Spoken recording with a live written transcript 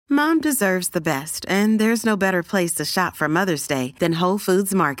Mom deserves the best, and there's no better place to shop for Mother's Day than Whole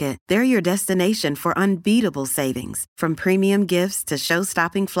Foods Market. They're your destination for unbeatable savings, from premium gifts to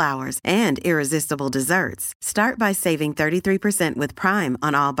show-stopping flowers and irresistible desserts. Start by saving 33% with Prime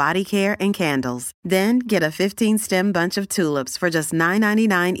on all body care and candles. Then get a 15-stem bunch of tulips for just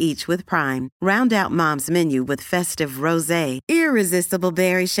 $9.99 each with Prime. Round out Mom's menu with festive rosé, irresistible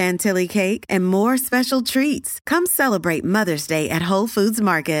berry chantilly cake, and more special treats. Come celebrate Mother's Day at Whole Foods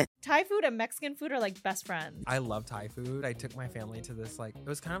Market. Thai food and Mexican food are like best friends. I love Thai food. I took my family to this, like, it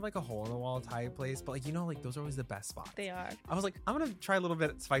was kind of like a hole-in-the-wall Thai place, but, like, you know, like, those are always the best spots. They are. I was like, I'm gonna try a little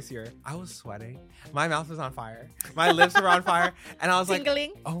bit spicier. I was sweating. My mouth was on fire. My lips were on fire. And I was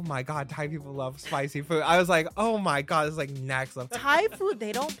Tingling. like, oh my God, Thai people love spicy food. I was like, oh my God, this is like next level. Thai food,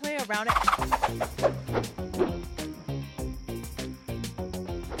 they don't play around it.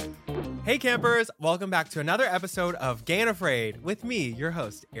 Hey campers, welcome back to another episode of Gay and Afraid with me, your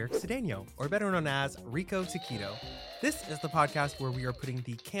host, Eric Cedeno, or better known as Rico Taquito. This is the podcast where we are putting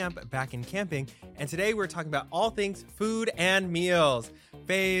the camp back in camping, and today we're talking about all things food and meals,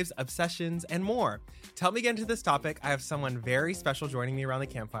 faves, obsessions, and more. To help me get into this topic, I have someone very special joining me around the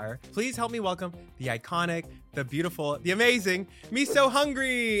campfire. Please help me welcome the iconic, the beautiful, the amazing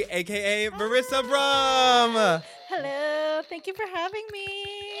Misohungry, aka Marissa Brum. Hello, thank you for having me.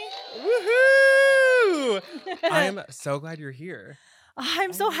 Woohoo! I'm so glad you're here.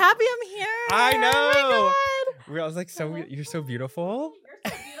 I'm so happy I'm here. I know. Oh my God. I was like, you're so beautiful. You're so beautiful.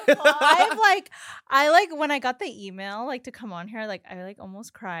 I when I got the email to come on here, I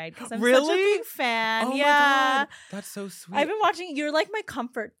almost cried because I'm such a big fan. Oh yeah. my God. That's so sweet. I've been watching. You're like my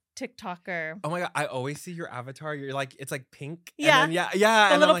comfort TikToker. Oh my God. I always see your avatar. You're like, it's like pink. Yeah. And then, yeah.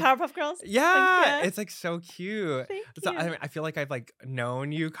 The and little like, Powerpuff Girls. Yeah. It's like so cute. Thank So, you. I feel like I've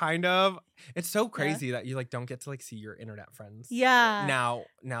known you kind of. It's so crazy that you don't get to see your internet friends. Yeah. Now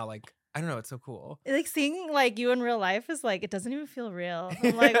I don't know. It's so cool. Seeing you in real life is it doesn't even feel real.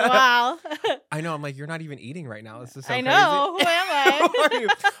 I'm like, wow. I know. I'm like, you're not even eating right now. This is so I crazy. know. Who am I? Who are you?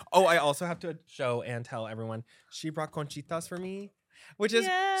 Oh, I also have to show and tell everyone she brought conchitas for me, which is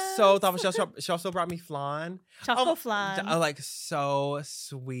so thoughtful. She also brought me flan. Choco flan. So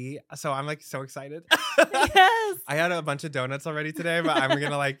sweet. So I'm so excited. Yes. I had a bunch of donuts already today, but I'm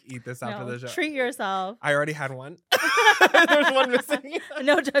gonna eat this after the show. Treat yourself. I already had one. There's one missing.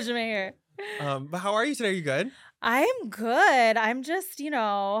 No judgment here. But how are you today? Are you good? I'm good. I'm just, I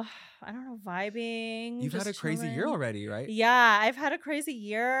don't know, vibing. You've had a crazy year already, right? Yeah, I've had a crazy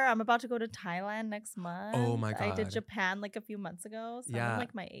year. I'm about to go to Thailand next month. Oh my God. I did Japan a few months ago. So I'm in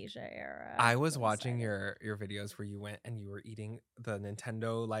my Asia era. I was watching your videos where you went and you were eating the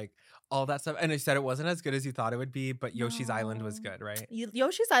Nintendo, all that stuff. And you said it wasn't as good as you thought it would be, but Yoshi's Island was good, right?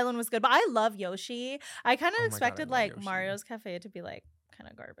 Yoshi's Island was good, but I love Yoshi. I kind of expected God, I love Yoshi. Mario's Cafe to be kind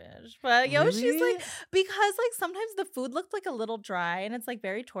of garbage, but Yoshi's Really? because sometimes the food looked a little dry and it's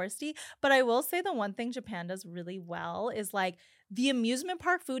very touristy. But I will say the one thing Japan does really well is the amusement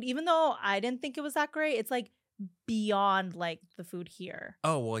park food. Even though I didn't think it was that great, it's beyond the food here.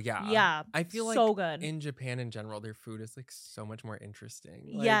 Oh well, yeah. Yeah, I feel so good in Japan in general, their food is so much more interesting.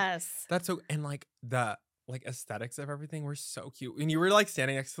 Yes, that's so and the aesthetics of everything were so cute. And you were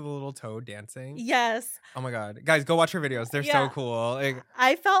standing next to the little toad dancing. Yes. Oh my God. Guys, go watch her videos. They're so cool.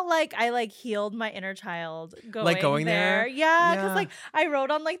 I felt I healed my inner child going there. Yeah. Because I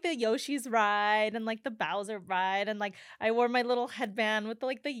rode on the Yoshi's ride and the Bowser ride. And I wore my little headband with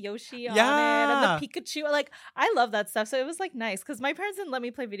the Yoshi on it and the Pikachu. I love that stuff. So it was nice because my parents didn't let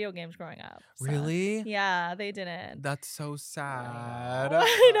me play video games growing up. So. Really? Yeah, they didn't. That's so sad.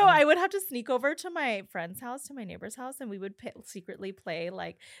 I know. I would have to sneak over to my friend's house, to my neighbor's house, and we would secretly play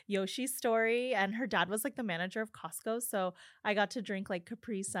Yoshi's Story. And her dad was the manager of Costco, so I got to drink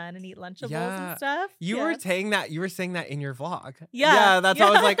Capri Sun and eat Lunchables and stuff. You were saying that in your vlog. Yeah, that's why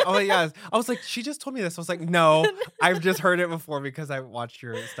I was oh yes. I was she just told me this. I was no, I've just heard it before because I watched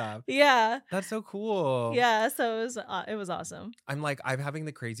your stuff. Yeah, that's so cool. Yeah, so it was awesome. I'm having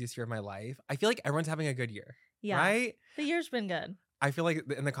the craziest year of my life. I feel everyone's having a good year. Yeah, right. The year's been good. I feel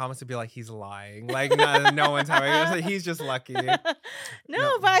in the comments it'd be he's lying. No one's having it. He's just lucky. No,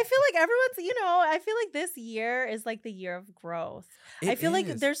 but I feel everyone's, I feel this year is the year of growth. I feel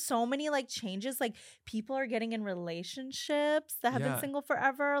there's so many changes. People are getting in relationships that have been single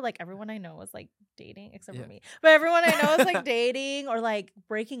forever. Everyone I know is dating, except for me. But everyone I know is dating or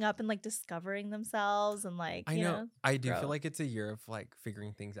breaking up and discovering themselves and I know. I do growth. feel it's a year of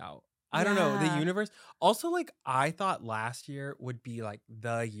figuring things out. I don't know, the universe. Also, like, I thought last year would be like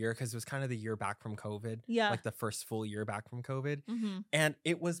the year because it was kind of the year back from COVID. Yeah. Like the first full year back from COVID. Mm-hmm. And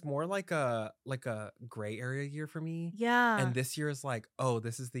it was more like a gray area year for me. Yeah. And this year is like, oh,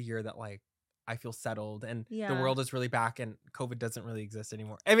 this is the year that like I feel settled and the Yeah. world is really back and COVID doesn't really exist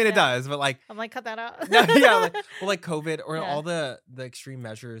anymore. I mean, it does, but like, I'm like, cut that out. like COVID or all the extreme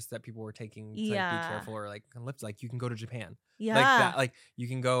measures that people were taking to like, be careful or like lift, like you can go to Japan. Yeah. Like that, like you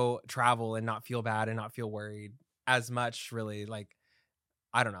can go travel and not feel bad and not feel worried as much, really. Like,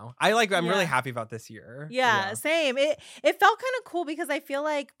 I don't know. I'm really happy about this year. Yeah, same. It felt kind of cool because I feel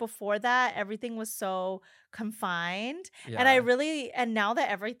like before that everything was so confined. Yeah. And now that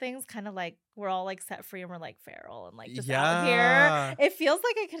everything's kind of like we're all like set free and we're like feral and like just out here. It feels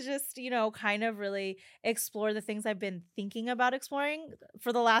like I could just, kind of really explore the things I've been thinking about exploring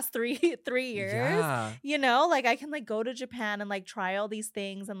for the last 3 years. Yeah. Like I can like go to Japan and like try all these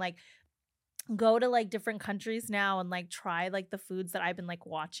things and like go to like different countries now and like try like the foods that I've been like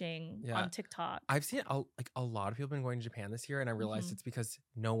watching on TikTok. I've seen a lot of people been going to Japan this year, and I realized it's because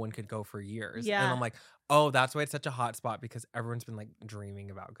no one could go for years. Yeah. And I'm like, oh, that's why it's such a hot spot because everyone's been like dreaming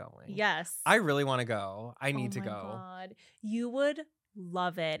about going. Yes. I really want to go. I need to go. God. You would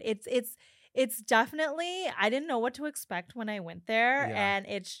love it. It's definitely, I didn't know what to expect when I went there, and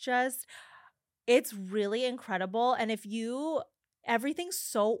it's really incredible. And everything's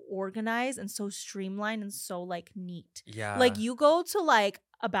so organized and so streamlined and so like neat. Yeah. Like you go to like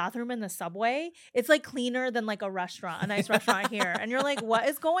a bathroom in the subway, it's like cleaner than like a nice restaurant here. And you're like, what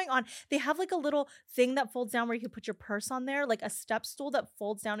is going on? They have like a little thing that folds down where you can put your purse on there, like a step stool that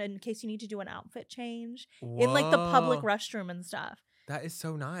folds down in case you need to do an outfit change in like the public restroom and stuff. That is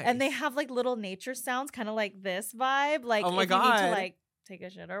so nice. And they have like little nature sounds, kind of like this vibe. Like oh my if God. you need to like take a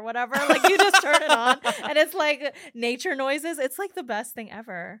shit or whatever, like you just turn it on and it's like nature noises. It's like the best thing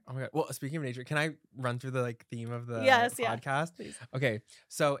ever. Oh my God. Well, speaking of nature, can I run through the like theme of the podcast? Please. Okay,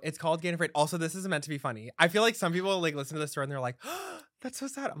 so it's called Gain and Afraid. Also, this isn't meant to be funny. I feel like some people like listen to this story and they're like, oh, that's so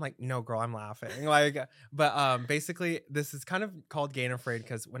sad. I'm like, no, girl, I'm laughing. Like, but basically, this is kind of called Gain and Afraid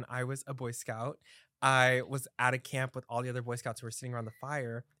because when I was a Boy Scout, I was at a camp with all the other Boy Scouts who were sitting around the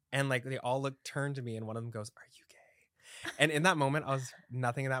fire, and like they all turned to me, and one of them goes, "Are you gay?" And in that moment, I was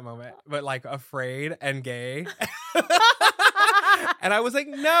nothing in that moment, but like afraid and gay. And I was like,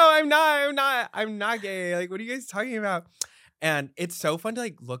 no, I'm not gay. Like, what are you guys talking about? And it's so fun to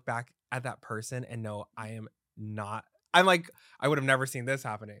like look back at that person and know I am not. I'm like, I would have never seen this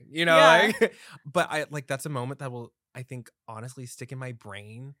happening, like, but I like, that's a moment that will, I think, honestly stick in my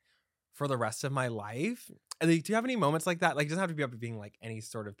brain for the rest of my life. And like, do you have any moments like that? Like, it doesn't have to be up being like any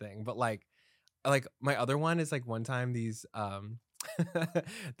sort of thing, but like my other one is like one time these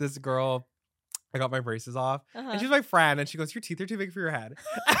this girl, I got my braces off and she's my friend and she goes, your teeth are too big for your head.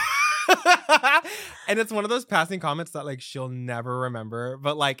 And it's one of those passing comments that like she'll never remember,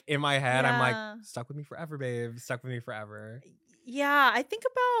 but like in my head I'm like, stuck with me forever, babe, stuck with me forever. Yeah, I think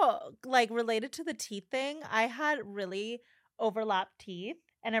about like related to the teeth thing, I had really overlapped teeth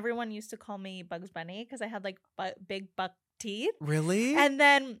and everyone used to call me Bugs Bunny because I had like big buck teeth. Really? And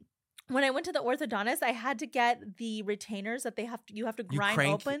then when I went to the orthodontist, I had to get the retainers that you have to grind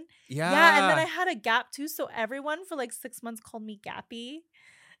open. Yeah, and then I had a gap too, so everyone for like 6 months called me Gappy.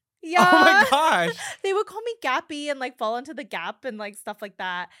 Yeah. Oh my gosh. They would call me Gappy and like fall into the gap and like stuff like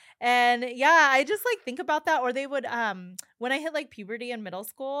that. And yeah, I just like think about that. Or they would when I hit like puberty in middle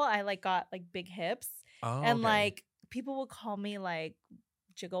school, I like got like big hips. Oh, and like people would call me like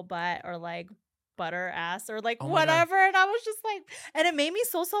jiggle butt or like butter ass or like whatever. And I was just like, and it made me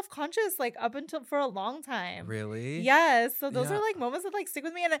so self-conscious like up until for a long time. Really? Yes. So those are like moments that like stick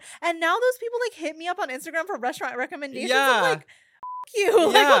with me. And now those people like hit me up on Instagram for restaurant recommendations. I'm like,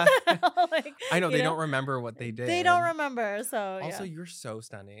 you. Yeah. Like, what the hell? Like, I know they don't remember what they did. They don't remember. So also, you're so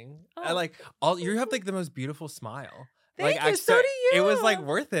stunning. Oh, like you have like the most beautiful smile. Thank like, you. So do you. It was like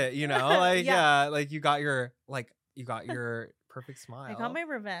worth it, Like like you got your perfect smile. I got my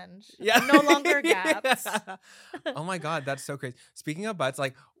revenge. Yeah. No longer gaps. Oh my God, that's so crazy. Speaking of butts,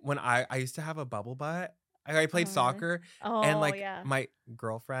 like when I used to have a bubble butt. I played soccer and like my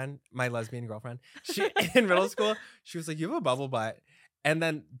girlfriend, my lesbian girlfriend, she in middle school, she was like, you have a bubble butt. And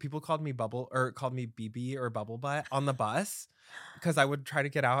then people called me BB or bubble butt on the bus because I would try to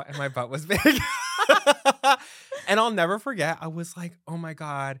get out and my butt was big. And I'll never forget. I was like, oh my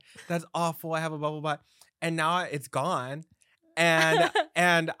God, that's awful. I have a bubble butt. And now it's gone.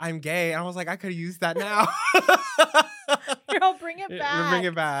 And I'm gay. And I was like, I could have used that now. Girl, bring it back. Bring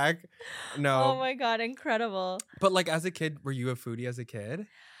it back. No. Oh my God, incredible. But like as a kid, were you a foodie as a kid?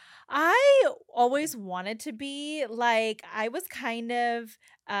 I always wanted to be. Like, I was kind of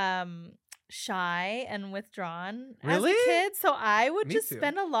shy and withdrawn as a kid, so I would Me just too.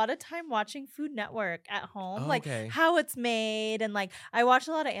 spend a lot of time watching Food Network at home, Oh, like okay. how it's made, and like I watched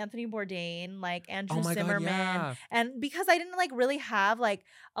a lot of Anthony Bourdain, like Andrew Oh my God, Zimmerman, yeah. and because I didn't like really have like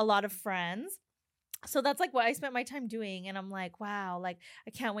a lot of friends. So that's like what I spent my time doing. And I'm like, wow, like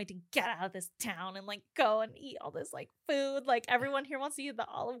I can't wait to get out of this town and like go and eat all this like food. Like everyone here wants to eat the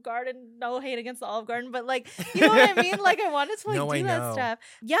Olive Garden. No hate against the Olive Garden, but like, you know what I mean? Like I wanted to like No, I do that know. stuff.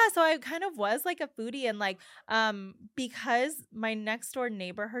 Yeah. So I kind of was like a foodie, and like, because my next door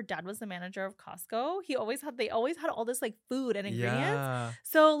neighbor, her dad was the manager of Costco. They always had all this like food and ingredients. Yeah.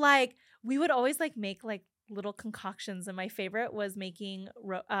 So like we would always like make like little concoctions. And my favorite was making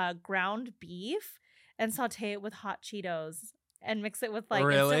ground beef and saute it with hot Cheetos and mix it with like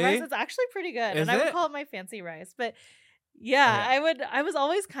instant rice. It's actually pretty good. Is I would it? call it my fancy rice. But yeah, Okay. I was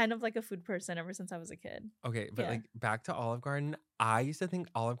always kind of like a food person ever since I was a kid. Okay, but Yeah. like back to Olive Garden, I used to think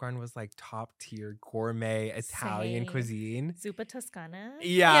Olive Garden was like top tier gourmet Italian Same. cuisine. Zuppa Toscana.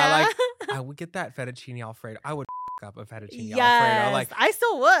 Yeah, like I would get that fettuccine Alfredo. I would up a fettuccine Yes, Alfredo. Like I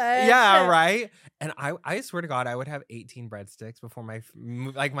still would. yeah, right. And I swear to God, I would have 18 breadsticks before my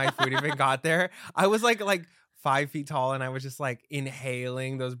food even got there. I was like 5 feet tall, and I was just like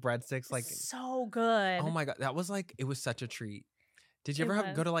inhaling those breadsticks. Like, so good. oh my God, that was like, it was such a treat. Did you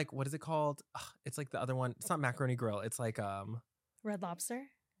ever go to like, what is it called? Ugh, it's like the other one. It's not Macaroni Grill. It's like Red Lobster?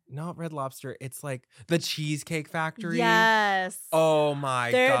 not Red Lobster. It's like the Cheesecake Factory. Yes. Oh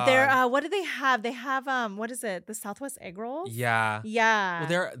my God. They're what do they have? They have what is it? The Southwest egg rolls? Yeah. Yeah.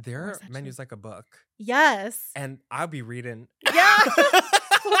 Well, their menu's like a book. Yes. And I'll be reading. Yeah.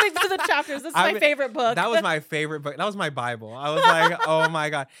 Flipping through the chapters. This is my favorite book. That was my favorite book. That was my Bible. I was like, oh my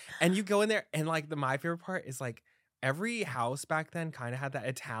God. And you go in there, and like my favorite part is like every house back then kind of had that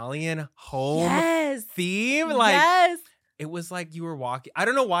Italian home theme. Like it was like you were walking. I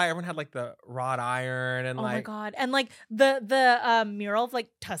don't know why everyone had like the wrought iron and my God. And like the mural of like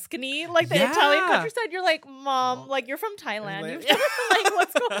Tuscany, like the Italian countryside. You're like, Mom, like you're from Thailand. You're like,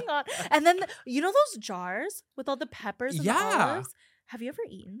 what's going on? And then you know those jars with all the peppers and the olives? Have you ever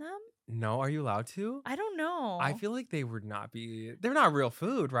eaten them? No, are you allowed to? I don't know. I feel like they would not be. They're not real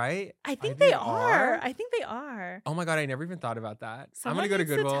food, right? I think they are. I think they are. Oh my God, I never even thought about that. Someone I'm gonna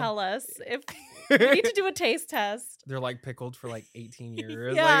go to Goodwill. To tell us if we need to do a taste test. They're like pickled for like 18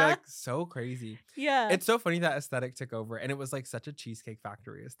 years. Yeah. Like so crazy. Yeah. It's so funny that aesthetic took over, and it was like such a Cheesecake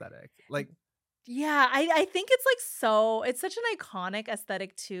Factory aesthetic. Like, yeah, I think it's like it's such an iconic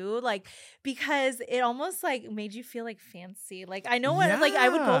aesthetic too, like because it almost like made you feel like fancy. Like I know what like I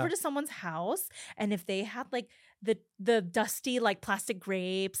would go over to someone's house, and if they had like the dusty like plastic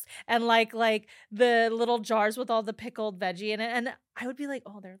grapes and like the little jars with all the pickled veggie in it, and I would be like,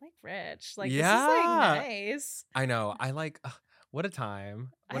 oh, they're like rich. Like this is like nice. I know. I like what a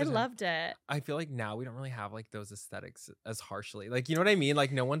time. I loved it. I feel like now we don't really have like those aesthetics as harshly. Like, you know what I mean?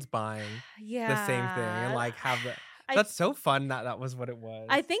 Like no one's buying the same thing and like have the that's so fun that was what it was.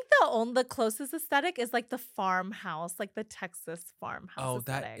 I think the closest aesthetic is like the farmhouse, like the Texas farmhouse. Oh,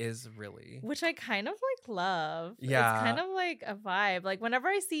 aesthetic, that is really. Which I kind of like love. Yeah. It's kind of like a vibe. Like whenever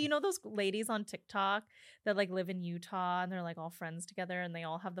I see, you know, those ladies on TikTok that like live in Utah and they're like all friends together and they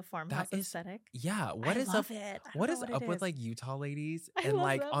all have the farmhouse aesthetic. Yeah. What is up with like Utah ladies? And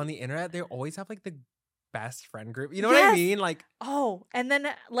like them. On the internet, they always have like the best friend group. You know what I mean? Like, oh, and then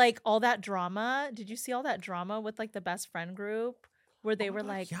like all that drama. Did you see all that drama with like the best friend group where they were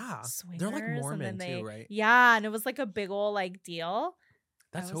like swingers? They're like Mormon and too, right? Yeah, and it was like a big old like deal.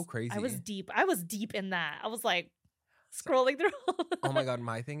 That's so crazy. I was deep in that. I was like scrolling through. Oh my God,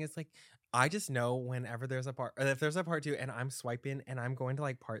 my thing is like I just know whenever there's a part, if there's a part 2 and I'm swiping and I'm going to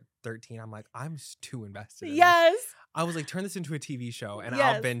like part 13, I'm like, I'm too invested in this. I was like, turn this into a TV show and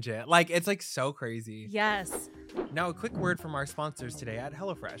I'll binge it. Like, it's like so crazy. Yes. Now, a quick word from our sponsors today at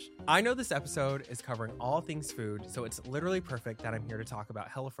HelloFresh. I know this episode is covering all things food, so it's literally perfect that I'm here to talk about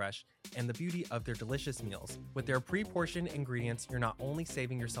HelloFresh and the beauty of their delicious meals. With their pre-portioned ingredients, you're not only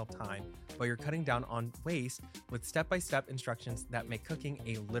saving yourself time, but you're cutting down on waste with step-by-step instructions that make cooking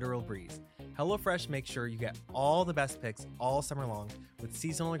a literal breeze. HelloFresh makes sure you get all the best picks all summer long with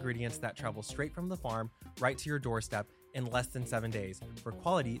seasonal ingredients that travel straight from the farm right to your doorstep in less than 7 days for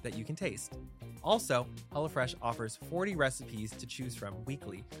quality that you can taste. Also, HelloFresh offers 40 recipes to choose from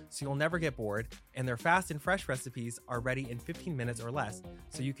weekly, so you'll never get bored, and their fast and fresh recipes are ready in 15 minutes or less,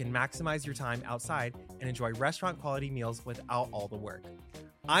 so you can maximize your time outside and enjoy restaurant quality meals without all the work.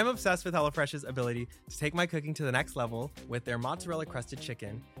 I'm obsessed with HelloFresh's ability to take my cooking to the next level with their mozzarella crusted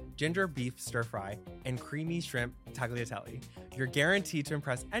chicken, ginger beef stir fry, and creamy shrimp tagliatelle. You're guaranteed to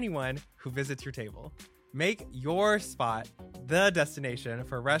impress anyone who visits your table. Make your spot the destination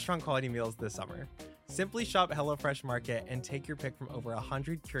for restaurant quality meals this summer. Simply shop HelloFresh Market and take your pick from over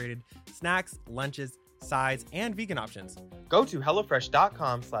 100 curated snacks, lunches, sides, and vegan options. Go to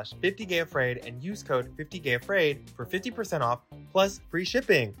HelloFresh.com/50gayafraid and use code 50gayafraid for 50% off plus free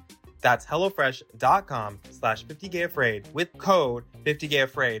shipping. That's HelloFresh.com/50gayafraid with code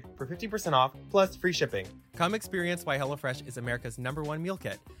 50gayafraid for 50% off plus free shipping. Come experience why HelloFresh is America's #1 meal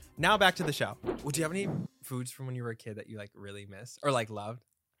kit. Now back to the show. Would you have any foods from when you were a kid that you like really missed or like loved?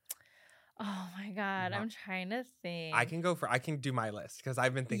 Oh my God, I'm trying to think. I can do my list because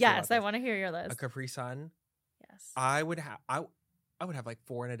I've been thinking. Yes, I want to hear your list. A Capri Sun. Yes. I would have like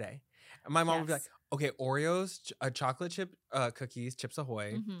 4 in a day. And my mom would be like, okay, Oreos, chocolate chip cookies, Chips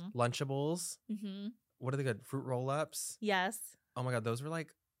Ahoy, Lunchables. What are the good? Fruit roll-ups. Yes. Oh my God, those were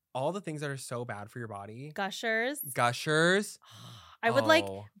like all the things that are so bad for your body. Gushers. I would like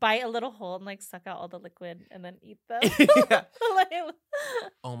bite a little hole and like suck out all the liquid and then eat them.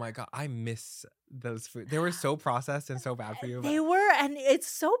 Oh my God, I miss those foods. They were so processed and so bad for you. They were, and it's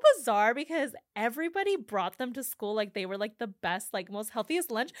so bizarre because everybody brought them to school like they were like the best, like most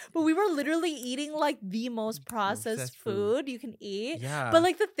healthiest lunch, but we were literally eating like the most processed food you can eat. Yeah. But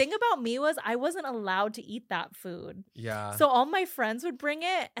like the thing about me was I wasn't allowed to eat that food. Yeah. So all my friends would bring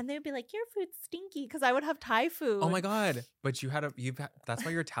it and they would be like, "Your food's stinky," because I would have Thai food. Oh my God. But that's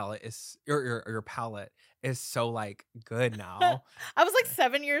why your palate is your palate is so like good now. I was like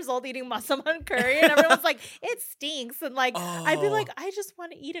 7 years old eating massaman curry and everyone's like, it stinks. And like, I'd be like, I just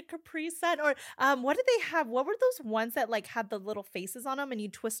want to eat a Capri Sun. Or what did they have? What were those ones that like had the little faces on them and you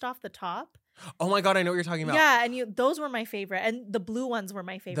twist off the top? Oh my God, I know what you're talking about. Yeah, and those were my favorite. And the blue ones were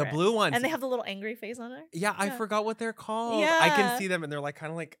my favorite. The blue ones. And they have the little angry face on there. Yeah, I forgot what they're called. Yeah. I can see them and they're like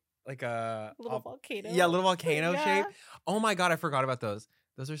kind of like a little volcano. Yeah, little volcano shape. Oh my God, I forgot about those.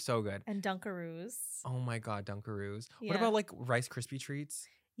 Those are so good. And Dunkaroos. Oh my God, Dunkaroos. Yeah. What about like Rice Krispie treats?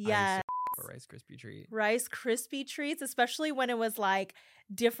 Yeah. A Rice Krispie treat. Rice Krispie treats, especially when it was like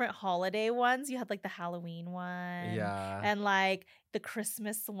different holiday ones. You had like the Halloween one. Yeah. And like the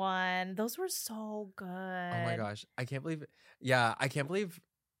Christmas one. Those were so good. Oh my gosh. I can't believe it. Yeah, I can't believe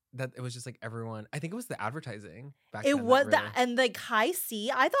that it was just like everyone. I think it was the advertising back then. It was that, and like High C.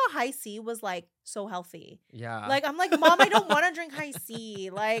 I thought High C was like so healthy. Yeah. Like I'm like, Mom, I don't want to drink High C.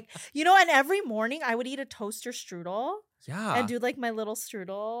 Like, you know, and every morning I would eat a toaster strudel. Yeah. And do like my little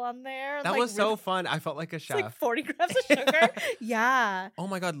strudel on there. That like, was so fun. I felt like a chef. It's like 40 grams of sugar. Yeah. Oh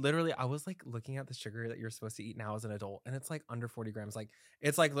my God. Literally, I was like looking at the sugar that you're supposed to eat now as an adult, and it's like under 40 grams. Like,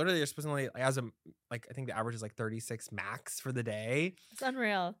 it's like literally you're supposed to only, as a, like, I think the average is like 36 max for the day. It's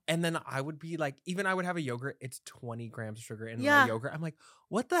unreal. And then I would be like, even I would have a yogurt, it's 20 grams of sugar in my yogurt. I'm like,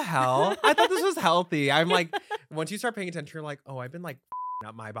 what the hell? I thought this was healthy. I'm like, once you start paying attention, you're like, oh, I've been like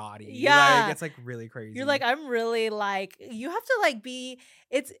up my body. Yeah. Like, it's like really crazy. You're like, I'm really like, you have to like be,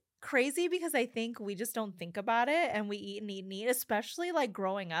 it's crazy because I think we just don't think about it and we eat and eat and eat, especially like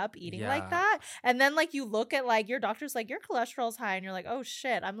growing up eating like that. And then like you look at like your doctor's like, your cholesterol's high, and you're like, oh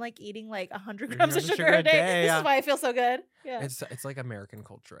shit, I'm like eating like 100 grams of sugar a day. This is why I feel so good. Yeah. It's like American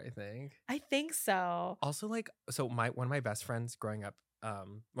culture, I think. I think so. Also, like, so one of my best friends growing up,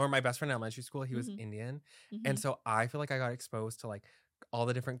 or my best friend in elementary school, he was Indian. And so I feel like I got exposed to like all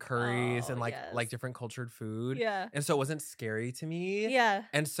the different curries and like different cultured food. Yeah. And so it wasn't scary to me. Yeah.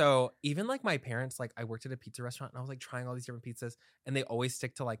 And so even like my parents, like I worked at a pizza restaurant and I was like trying all these different pizzas, and they always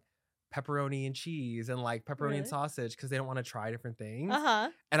stick to like pepperoni and cheese and like pepperoni and sausage because they don't want to try different things.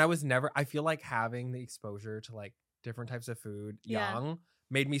 And I feel like having the exposure to like different types of food young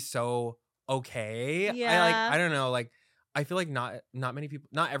made me so okay. Yeah. I don't know, like I feel like not many people,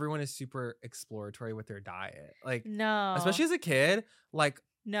 not everyone is super exploratory with their diet. Like, no, especially as a kid. Like,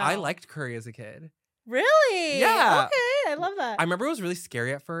 no, I liked curry as a kid. Really? Yeah. Okay, I love that. I remember it was really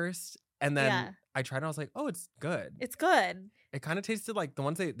scary at first, and then I tried and I was like, oh, it's good. It's good. It kind of tasted like the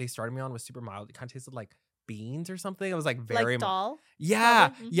ones they started me on was super mild. It kind of tasted like beans or something. It was like very dal.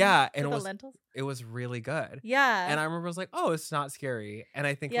 Yeah, yeah, and with lentils. It was really good. Yeah, and I remember I was like, oh, it's not scary, and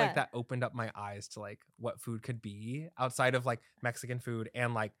I think like that opened up my eyes to like what food could be outside of like Mexican food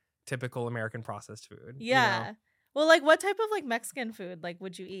and like typical American processed food. Yeah. You know? Well, like what type of like Mexican food like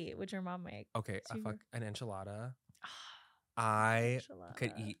would you eat? Would your mom make? Okay, an enchilada. I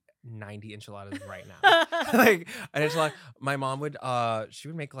could eat 90 enchiladas right now. Like an enchilada. My mom would she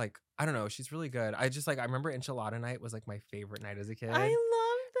would make like, I don't know, she's really good. I remember enchilada night was like my favorite night as a kid. I love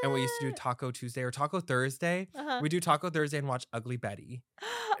that. And we used to do Taco Tuesday or Taco Thursday. We do Taco Thursday and watch Ugly Betty.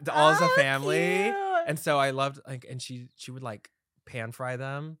 all as a family. Cute. And so I loved like, and she would like pan fry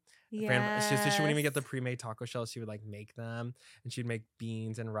them. Yes. She wouldn't even get the pre-made taco shells. She would like make them, and she'd make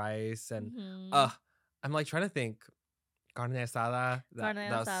beans and rice. And I'm like trying to think. Carne asada. That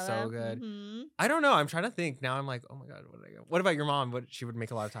was so good. I don't know. I'm trying to think. Now I'm like, oh my God, what did I go? What about your mom? She would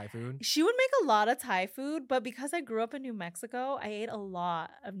make a lot of Thai food? She would make a lot of Thai food, but because I grew up in New Mexico, I ate a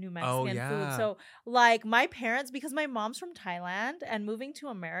lot of New Mexican food. So like my parents, because my mom's from Thailand and moving to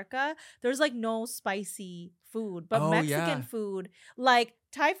America, there's like no spicy food. But Mexican food, like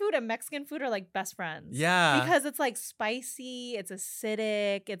Thai food and Mexican food are like best friends. Yeah. Because it's like spicy, it's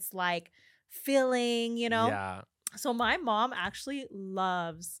acidic, it's like filling, you know? Yeah. So my mom actually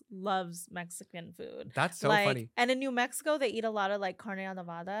loves Mexican food. That's so funny. And in New Mexico, they eat a lot of like carne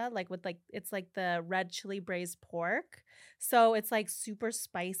asada, like with like it's like the red chili braised pork. So it's like super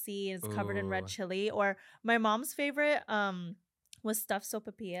spicy and it's covered in red chili. Or my mom's favorite was stuffed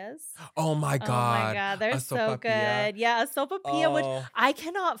sopapillas. Oh my God. They're so good. Yeah, a sopapilla, which I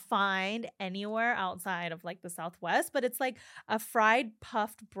cannot find anywhere outside of like the Southwest, but it's like a fried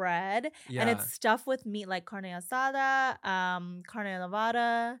puffed bread and it's stuffed with meat like carne asada, carne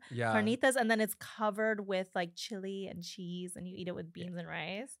lavada, carnitas, and then it's covered with like chili and cheese and you eat it with beans and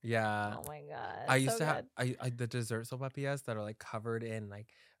rice. Yeah. Oh my God. I used to have the dessert sopapillas that are like covered in like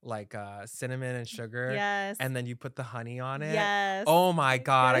cinnamon and sugar. Yes. And then you put the honey on it. Yes. Oh my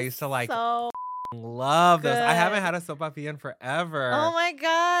God. I used to like love those. I haven't had a sopapilla in forever. Oh my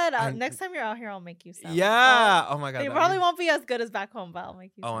God. Next time you're out here, I'll make you some. Yeah. Oh my God. They probably won't be as good as back home, but I'll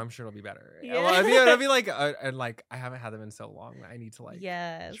make you some. Oh, I'm sure it'll be better. Yeah. Well, it'll be like, and like, I haven't had them in so long. I need to like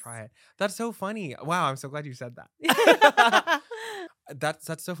try it. That's so funny. Wow. I'm so glad you said that.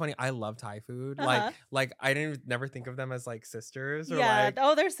 That's so funny. I love Thai food. Like I never think of them as like sisters. Or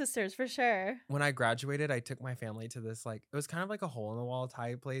they're sisters for sure. When I graduated, I took my family to this like it was kind of like a hole in the wall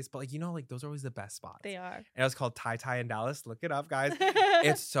Thai place, but like like those are always the best spots. They are. And it was called Thai in Dallas. Look it up, guys.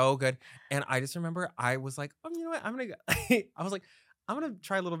 It's so good. And I just remember I was like, you know what? I'm gonna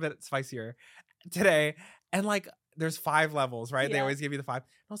try a little bit spicier today. And like there's 5 levels, right? Yeah. They always give you the 5. And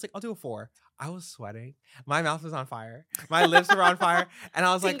I was like, I'll do a 4. I was sweating. My mouth was on fire. My lips were on fire. And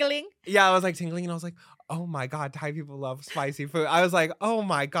I was tingling. I was like tingling. And I was like, oh my God, Thai people love spicy food. I was like, oh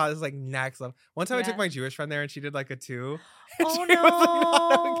my God, this is like next level. One time I took my Jewish friend there and she did like a 2. Oh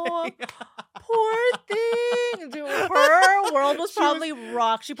no. Okay. Poor thing. Dude, her world was probably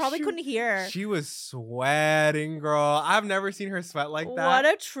rocked. She probably couldn't hear. She was sweating, girl. I've never seen her sweat like that. What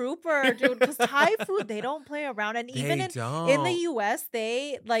a trooper, dude. Because Thai food, they don't play around. And even in the US,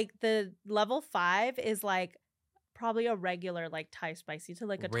 they like the level 5 is like probably a regular like Thai spicy to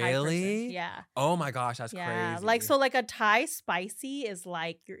like a Thai person. Yeah. Oh my gosh, that's crazy. Like so like a Thai spicy is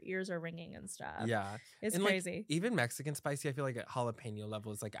like your ears are ringing and stuff. Yeah. It's and crazy. Like, even Mexican spicy, I feel like at jalapeno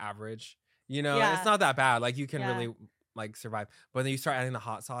level is like average. You know, it's not that bad. Like you can really like survive. But then you start adding the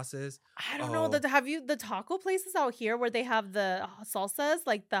hot sauces. I don't know. Have you the taco places out here where they have the salsas,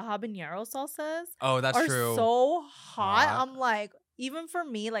 like the habanero salsas? Oh, that's true. So hot. I'm like, even for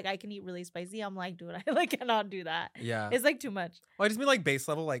me, like I can eat really spicy. I'm like, dude, I like cannot do that. Yeah. It's like too much. Well, I just mean like base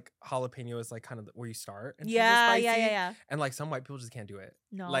level, like jalapeno is like kind of where you start. Yeah. And like some white people just can't do it.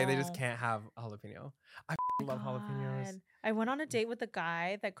 No. Like they just can't have jalapeno. I love jalapenos. I went on a date with a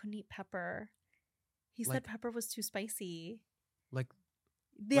guy that couldn't eat pepper. He said pepper was too spicy. Like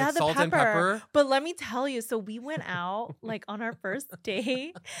the salt pepper. And pepper. But let me tell you, so we went out like on our first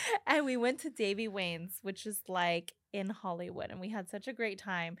date and we went to Davy Wayne's, which is like in Hollywood, and we had such a great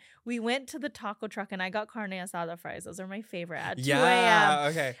time. We went to the taco truck and I got carne asada fries. Those are my favorite at 2 a.m.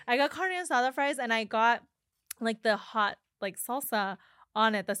 Okay. I got carne asada fries and I got like the hot like salsa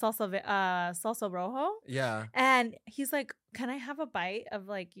on it, the salsa rojo. Yeah. And he's like, can I have a bite of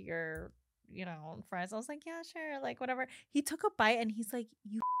like your fries? I was like, yeah, sure, like whatever. He took a bite and he's like,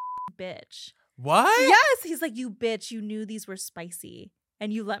 you bitch. What? Yes. He's like, you bitch, you knew these were spicy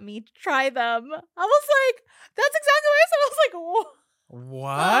and you let me try them. I was like, that's exactly what I said. I was like, whoa.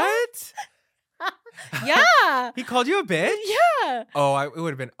 What? Yeah. He called you a bitch? Yeah. Oh, it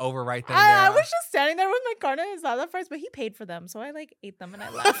would have been over right then. I was just standing there with my carne asada fries, but he paid for them, so I like ate them and I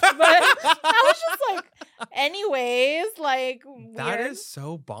left. But I was just like, anyways, like that weird. Is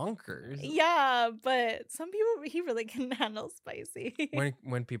so bonkers. Yeah, but some people he really can handle spicy.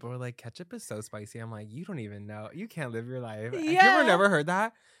 When people were like, ketchup is so spicy, I'm like, you don't even know. You can't live your life. Yeah. Have you never heard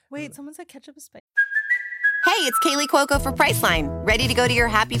that? Wait, someone said ketchup is spicy. Hey, it's Kaylee Cuoco for Priceline. Ready to go to your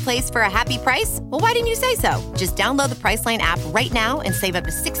happy place for a happy price? Well, why didn't you say so? Just download the Priceline app right now and save up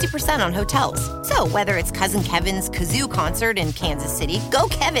to 60% on hotels. So whether it's Cousin Kevin's Kazoo Concert in Kansas City, go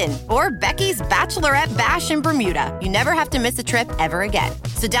Kevin, or Becky's Bachelorette Bash in Bermuda, you never have to miss a trip ever again.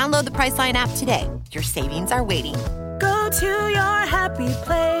 So download the Priceline app today. Your savings are waiting. Go to your happy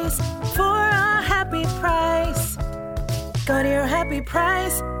place for a happy price. Go to your happy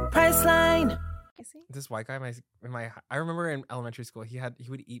price, Priceline. This white guy, I remember in elementary school, he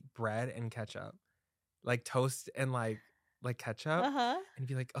would eat bread and ketchup, like toast and like ketchup, and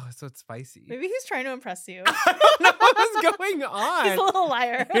be like, "Oh, so it's spicy." Maybe he's trying to impress you. I don't know what's going on. He's a little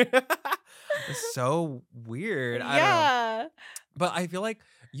liar. It's so weird. I don't know. But I feel like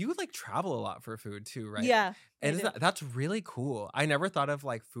you like travel a lot for food too, right? Yeah. And that's really cool. I never thought of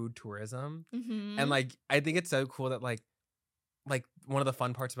like food tourism, and like I think it's so cool that like one of the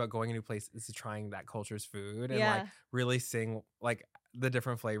fun parts about going a new place is trying that culture's food and like really seeing like the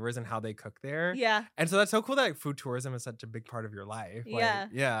different flavors and how they cook there. Yeah. And so that's so cool that like, food tourism is such a big part of your life. Like,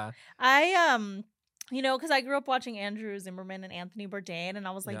 yeah. I you know, because I grew up watching Andrew Zimmerman and Anthony Bourdain, and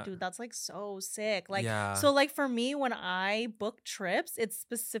I was like, dude, that's like so sick. Like, so like for me, when I book trips, it's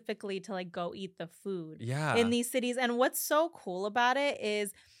specifically to like go eat the food in these cities. And what's so cool about it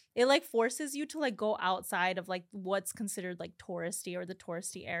is it like forces you to like go outside of like what's considered like touristy or the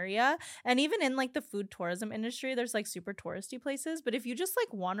touristy area. And even in like the food tourism industry, there's like super touristy places. But if you just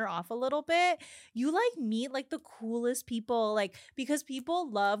like wander off a little bit, you like meet like the coolest people, like because people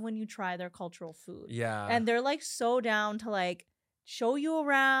love when you try their cultural food. Yeah. And they're like so down to like show you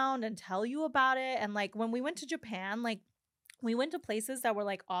around and tell you about it. And like when we went to Japan, like we went to places that were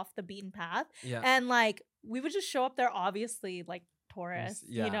like off the beaten path. Yeah. And like we would just show up there, obviously like tourists,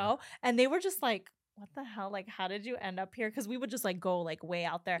 you know, and they were just like, what the hell, like how did you end up here? Because we would just like go like way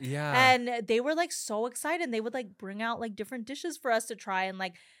out there, and they were like so excited, and they would like bring out like different dishes for us to try and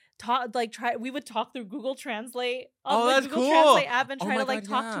like we would talk through Google Translate on the Google Translate app and try to like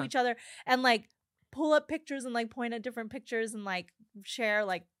talk to each other and like pull up pictures and like point at different pictures and like share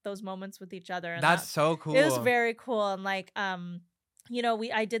like those moments with each other. And that's so cool. It was very cool. And like you know,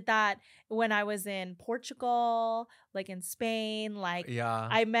 I did that when I was in Portugal, like in Spain. Like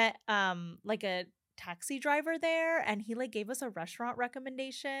I met like a taxi driver there, and he like gave us a restaurant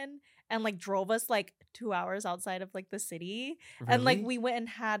recommendation and like drove us like 2 hours outside of like the city. Really? And like we went and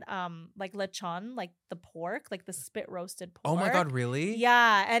had like lechon, like the pork, like the spit roasted pork. Oh my god, really?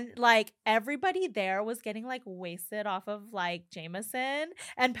 Yeah. And like everybody there was getting like wasted off of like Jameson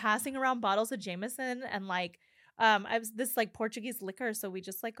and passing around bottles of Jameson, and like I was this like Portuguese liquor, so we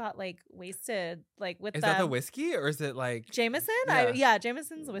just like got like wasted like with Is that the whiskey or is it like Jameson?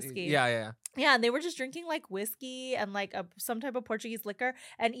 Jameson's whiskey. Yeah, and they were just drinking like whiskey and like some type of Portuguese liquor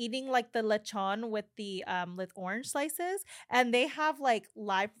and eating like the lechon with the with orange slices, and they have like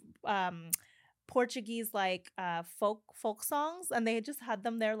live Portuguese like folk songs, and they just had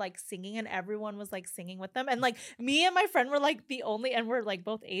them there like singing, and everyone was like singing with them, and like me and my friend were like the only, and we're like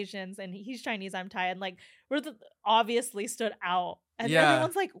both Asians, and he's Chinese, I'm Thai, and like obviously stood out, and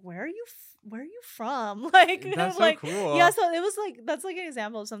everyone's like, where are you from? Like that's like, so cool. Yeah, so it was like that's like an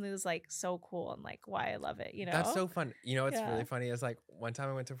example of something that's like so cool and like why I love it, you know. That's so fun. You know what's really funny is like one time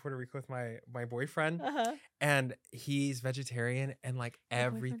I went to Puerto Rico with my boyfriend, and he's vegetarian, and like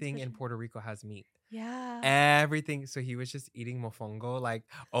everything in Puerto Rico has meat. Yeah. Everything. So he was just eating mofongo like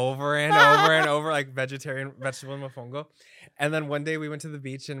over and over and over, like vegetarian vegetable mofongo. And then one day we went to the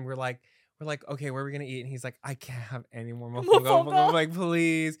beach and we're like, okay, where are we gonna eat? And he's like, I can't have any more mofongo. I'm like,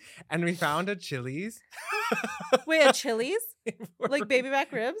 please. And we found a Chili's. Wait, a Chili's? Like baby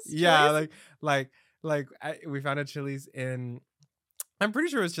back ribs? Yeah, Chili's? We found a Chili's I'm pretty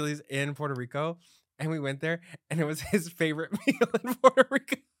sure it was Chili's in Puerto Rico. And we went there, and it was his favorite meal in Puerto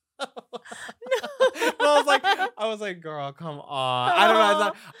Rico. No. I was like, girl, come on. I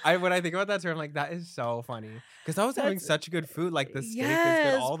don't know. When I think about that term, I'm like, that is so funny. Because I was having such good food. Like the steak is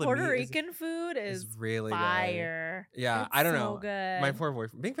good. All the Puerto meat Rican food is really fire. Good. Yeah, it's I don't so know. Good. My poor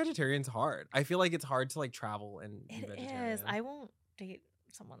boyfriend. Being vegetarian's hard. I feel like it's hard to like travel and be vegetarian. It is. I won't date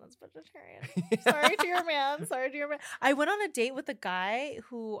someone that's vegetarian. Sorry to your man. I went on a date with a guy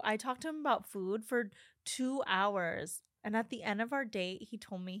who I talked to him about food for 2 hours. And at the end of our date, he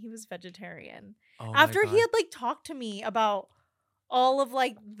told me he was vegetarian. Oh After he had like talked to me about all of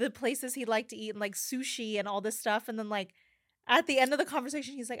like the places he'd like to eat and like sushi and all this stuff. And then like at the end of the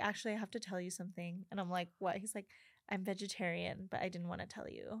conversation, he's like, actually, I have to tell you something. And I'm like, what? He's like, I'm vegetarian, but I didn't want to tell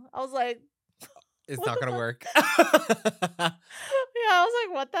you. I was like, it's not going to work. Yeah, I was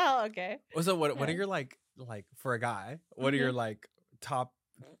like, what the hell? Okay. So what are your like for a guy, what are your like top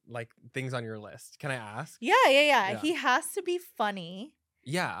like things on your list? Can I ask? Yeah. He has to be funny.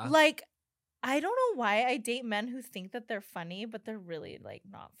 Yeah. Like, I don't know why I date men who think that they're funny, but they're really like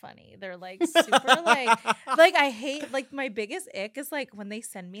not funny. They're like super like I hate, like my biggest ick is like when they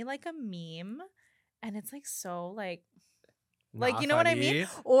send me like a meme and it's like so like Like, Not you know what I funny. mean?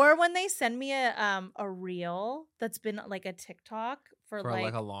 Or when they send me a reel that's been like a TikTok for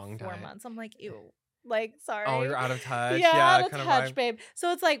like a long 4 time. months. I'm like, ew. Like, sorry. Oh, you're out of touch. Yeah, out of kind touch, vibe. babe.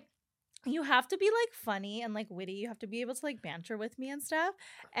 So it's like, you have to be like funny and like witty. You have to be able to like banter with me and stuff.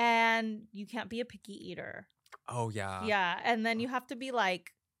 And you can't be a picky eater. Oh yeah. Yeah. And then you have to be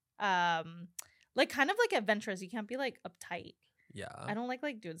like kind of like adventurous. You can't be like uptight. Yeah. I don't like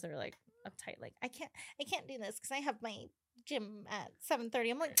dudes that are like uptight. Like, I can't do this because I have my gym at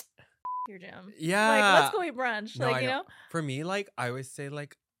 7:30. I'm like, your gym. Yeah. Like, let's go eat brunch. No, like, you know? For me, like, I always say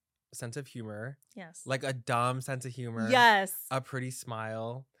like sense of humor. Yes. Like a dumb sense of humor. Yes. A pretty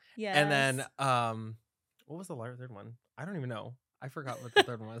smile. Yes. And then what was the third one? I don't even know. I forgot what the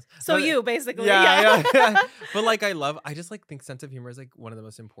third one was. So but, you basically. Yeah. But like I just like think sense of humor is like one of the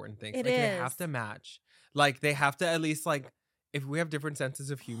most important things. It like is. They have to match. Like they have to at least like if we have different senses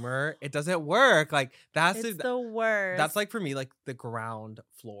of humor, it doesn't work. Like that's the worst. That's like for me, like the ground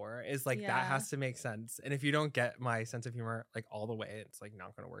floor is like that Yeah. has to make sense. And if you don't get my sense of humor like all the way, it's like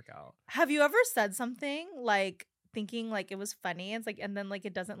not gonna work out. Have you ever said something like thinking like it was funny? It's like, and then like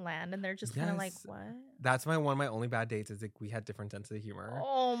it doesn't land, and they're just kind of like, Yes. what? That's one of my only bad dates is like we had different senses of humor.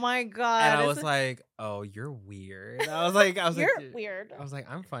 Oh my god! And I was like, "Oh, you're weird." I was like, you're weird. I was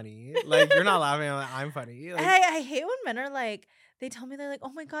like, "I'm funny." Like you're not laughing. I'm like, "I'm funny." Like, I hate when men are like, they tell me they're like,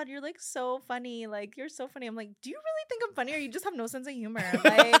 "Oh my god, you're like so funny. Like you're so funny." I'm like, "Do you really think I'm funny, or you just have no sense of humor?"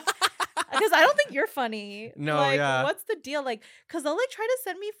 Like, because I don't think you're funny. No, like, yeah. What's the deal? Like, because they'll like try to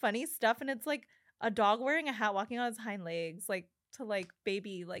send me funny stuff, and it's like a dog wearing a hat, walking on his hind legs, like to like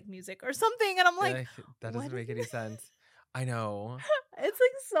baby like music or something, and I'm like, that doesn't make any sense. I know. It's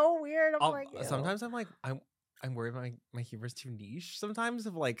like so weird. I'm like, ew. Sometimes I'm like, I'm worried my humor's too niche. Sometimes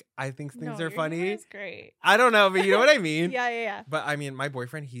of like I think things No, are your funny. humor is great. I don't know, but you know what I mean. Yeah. But I mean, my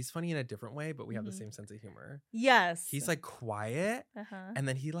boyfriend, he's funny in a different way, but we have the same sense of humor. Yes. He's like quiet, uh-huh. and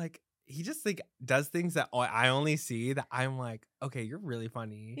then he just like does things that I only see that I'm like, okay, you're really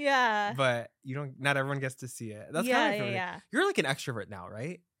funny. Yeah. But not everyone gets to see it. That's yeah, kind of yeah. You're like an extrovert now,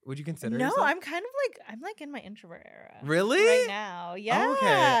 right? Would you consider No, yourself? I'm like in my introvert era. Really? Right now. Yeah. Oh,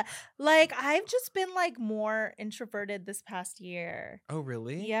 okay. Like I've just been like more introverted this past year. Oh,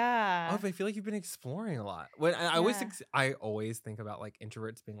 really? Yeah. Oh, but I feel like you've been exploring a lot. When I always think about like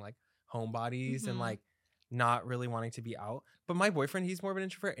introverts being like homebodies and like not really wanting to be out. But my boyfriend, he's more of an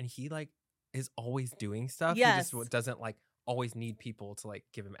introvert, and he like is always doing stuff. Yes. He just doesn't like always need people to like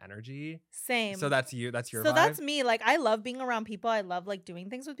give him energy. Same. So that's you. That's your So vibe? that's me. Like I love being around people. I love like doing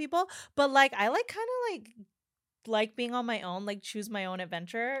things with people. But like I like kind of like being on my own, like choose my own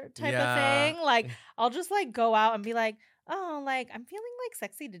adventure type of thing. Like I'll just like go out and be like, oh, like I'm feeling like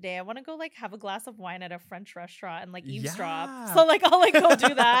sexy today. I want to go like have a glass of wine at a French restaurant and like eavesdrop. Yeah. So like I'll like go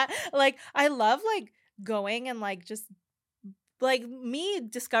do that. Like I love like going and like just like me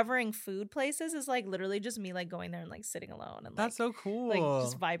discovering food places is like literally just me like going there and like sitting alone and that's so cool. like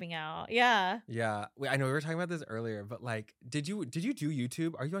just vibing out. Yeah. Yeah. Wait, I know we were talking about this earlier, but like, did you do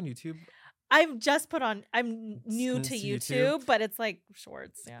YouTube? Are you on YouTube? I've just put on. I'm new to YouTube, but it's like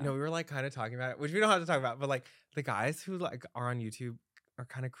shorts. Yeah. No, we were like kind of talking about it, which we don't have to talk about. But like the guys who like are on YouTube are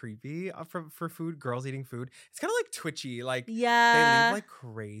kind of creepy for food. Girls eating food. It's kind of like twitchy. Like they leave like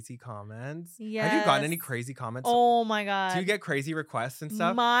crazy comments. Yeah. Have you gotten any crazy comments? Oh my god. Do you get crazy requests and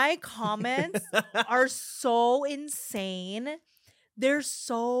stuff? My comments are so insane. They're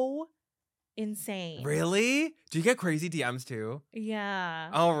so insane. Really? Do you get crazy DMs too? Yeah.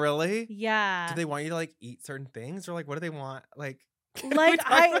 Oh, really? Yeah. Do they want you to like eat certain things, or like what do they want? Like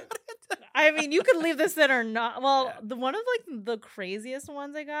I mean, you could leave this in or not. Well, one of like the craziest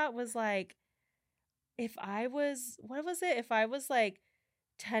ones I got was like, if I was like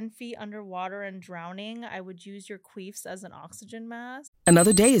 10 feet underwater and drowning, I would use your queefs as an oxygen mask.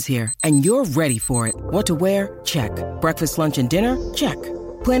 Another day is here, and you're ready for it. What to wear? Check. Breakfast, lunch, and dinner? Check.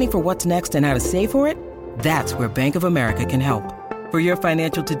 Planning for what's next and how to save for it? That's where Bank of America can help. For your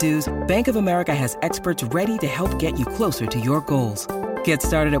financial to-dos, Bank of America has experts ready to help get you closer to your goals. Get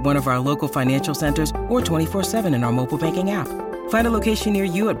started at one of our local financial centers or 24/7 in our mobile banking app. Find a location near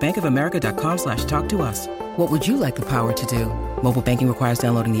you at bankofamerica.com/talktous. What would you like the power to do? Mobile banking requires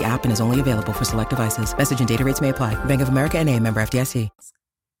downloading the app and is only available for select devices. Message and data rates may apply. Bank of America N.A., member FDIC.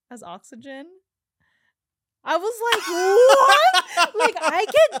 As oxygen? I was like, what? Like, I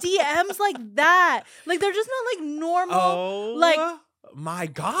get DMs like that. Like, they're just not like normal. Oh, like, my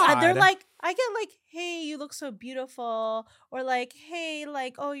God. They're like, I get like, hey, you look so beautiful. Or like, hey,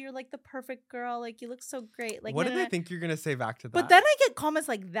 like, oh, you're like the perfect girl. Like, you look so great. Like, what do they think you're going to say back to that? But then I get comments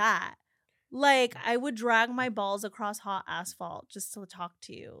like that. Like, I would drag my balls across hot asphalt just to talk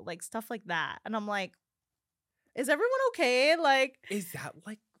to you. Like, stuff like that. And I'm like, is everyone okay? Like, is that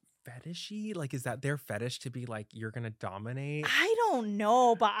like fetishy? Like, is that their fetish to be like, you're gonna dominate? I don't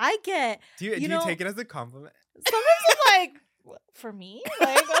know, but I get. Do you take it as a compliment? Sometimes I'm like, for me,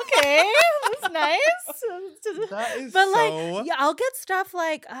 like, okay, that's nice. That is but so... like, yeah, I'll get stuff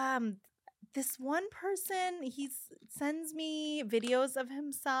like this one person, he sends me videos of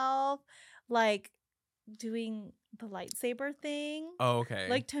himself like doing the lightsaber thing. Oh, okay.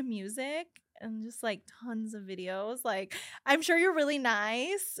 Like to music and just like tons of videos. Like, I'm sure you're really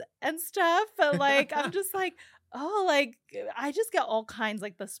nice and stuff, but like I'm just like, oh, like I just get all kinds,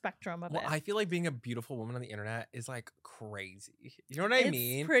 like the spectrum of it. I feel like being a beautiful woman on the internet is like crazy. You know what I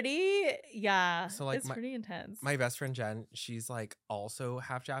mean? It's pretty, yeah. So like it's pretty intense. My best friend Jen, she's like also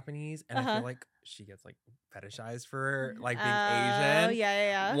half Japanese, and I feel like she gets like fetishized for like being Asian. Oh,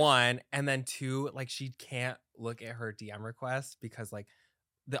 yeah. One, and then two, like she can't look at her DM request because like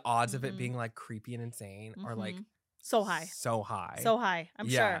the odds of it being like creepy and insane are like so high. I'm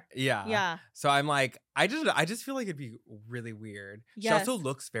sure. Yeah. So I'm like, I just feel like it'd be really weird. Yes. She also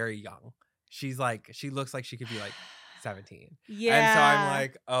looks very young. She looks like she could be like 17. Yeah. And so I'm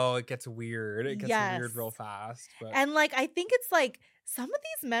like, oh, it gets weird. It gets weird real fast. But. And like, I think it's like some of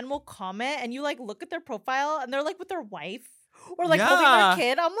these men will comment and you like look at their profile and they're like with their wife or like holding their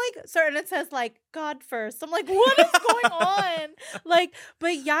kid. I'm like, sir, and it says like God first. I'm like, what is going on? Like,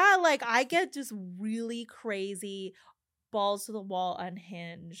 but yeah, like I get just really crazy balls to the wall,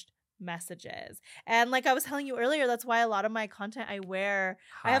 unhinged messages. And like I was telling you earlier, that's why a lot of my content I wear,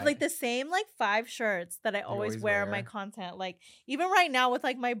 I have like the same like 5 shirts that I always wear in my content. Like even right now with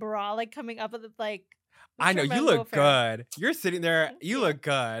like my bra like coming up with like, I know you look good. You're sitting there. You look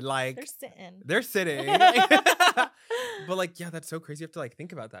good. Like they're sitting. But like, yeah, that's so crazy. You have to like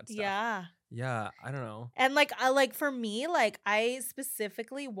think about that stuff. Yeah. I don't know. And like, I like for me, like I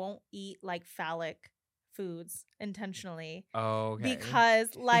specifically won't eat like phallic foods intentionally. Oh, okay.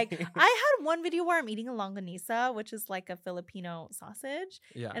 Because like I had one video where I'm eating a longanisa, which is like a Filipino sausage.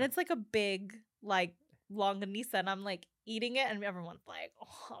 Yeah. And it's like a big like longanisa, and I'm like eating it, and everyone's like,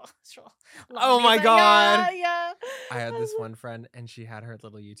 oh my God. Yeah. I had this one friend, and she had her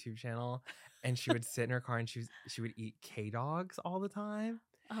little YouTube channel, and she would sit in her car and she would eat K-Dogs all the time.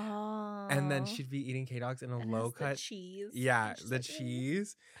 Oh. And then she'd be eating K-Dogs in a low cut cheese. Yeah, the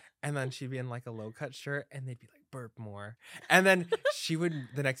cheese. And then she'd be in like a low cut shirt, and they'd be like, burp more. And then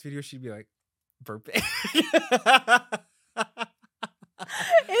the next video she'd be like, burping.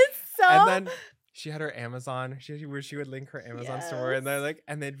 It's so. And then she had her Amazon, where she would link her Amazon store, and they're like,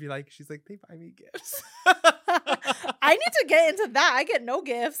 and they'd be like, she's like, they buy me gifts. I need to get into that. I get no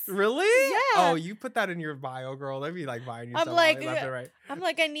gifts. Really? Yeah. Oh, you put that in your bio, girl. They'd be like buying you stuff left and right. I'm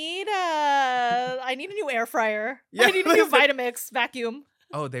like, I need a new air fryer. Yeah, I need a new Vitamix vacuum.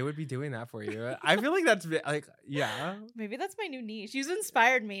 Oh, they would be doing that for you. I feel like that's like, yeah. Maybe that's my new niche. You've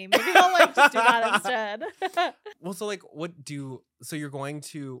inspired me. Maybe I'll like just do that instead. Well, so like, so you're going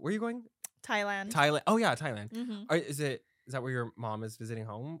to, where are you going? Thailand. Oh yeah, Thailand. Mm-hmm. Is that where your mom is visiting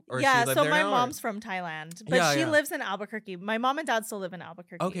home? Or yeah, she live so there my now, mom's from Thailand, but she lives in Albuquerque. My mom and dad still live in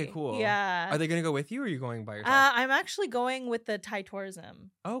Albuquerque. Okay, cool. Yeah. Are they gonna go with you, or are you going by yourself? I'm actually going with the Thai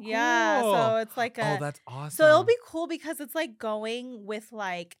tourism. Oh, cool. Yeah, so it's like oh, that's awesome. So it'll be cool because it's like going with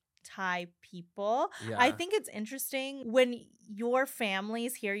like Thai people. Yeah. I think it's interesting when your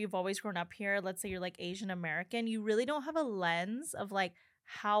family's here, you've always grown up here, let's say you're like Asian American, you really don't have a lens of like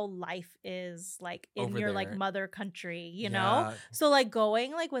how life is like in over your there. Like mother country, you know? So like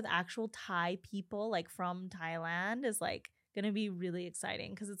going like with actual Thai people like from Thailand is like gonna be really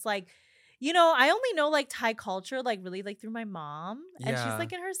exciting because it's like, you know, I only know like Thai culture like really like through my mom, and she's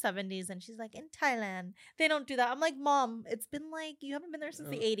like in her 70s, and she's like, in Thailand they don't do that. I'm like, Mom, it's been like, you haven't been there since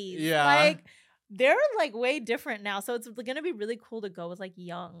the 80s. Yeah, like they're like way different now, so it's gonna be really cool to go with like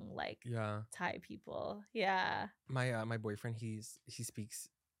young like Thai people. Yeah, my boyfriend, he speaks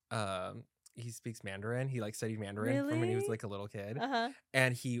Mandarin. He like studied Mandarin from when he was like a little kid.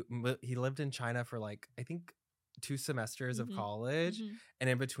 And he lived in China for like I think 2 semesters of college, and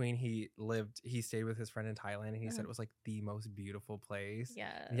in between he stayed with his friend in Thailand, and he said it was like the most beautiful place.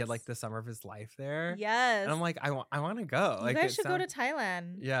 Yeah, he had like the summer of his life there. Yes, and I'm like, I want to go. You guys should go to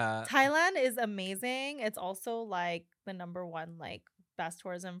Thailand. Yeah, Thailand is amazing. It's also like the #1 like best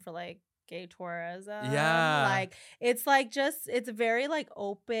tourism for like gay tourism. Yeah, like it's like it's very like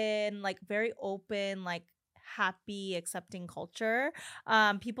open, like very open, like happy, accepting culture.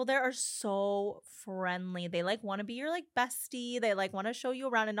 People there are so friendly. They like want to be your like bestie. They like want to show you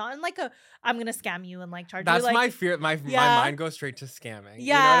around, and not in like I'm gonna scam you and like charge you. That's my fear. My mind goes straight to scamming. Yeah, you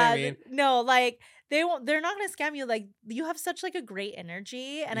know what I mean? No, like they're not gonna scam you. Like you have such like a great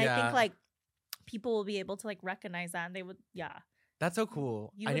energy, and I think like people will be able to like recognize that, and they would, That's so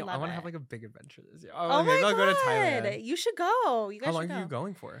cool. You I would know. I love want to it. have like a big adventure this year. Oh maybe my I'll God. go to Thailand. You should go. You guys How long should go. are you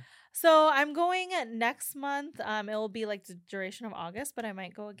going for? So I'm going next month. It will be like the duration of August, but I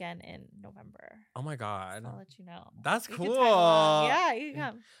might go again in November. Oh my God. So I'll let you know. That's You cool. can tag along. Yeah, you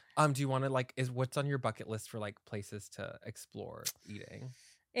can come. Do you want to like, what's on your bucket list for like places to explore eating?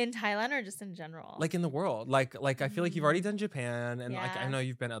 In Thailand or just in general? Like in the world. Like I feel like you've already done Japan, and like I Yeah. know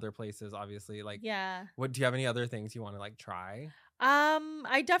you've been other places, obviously. Like, Yeah. what do you have any other things you want to like try?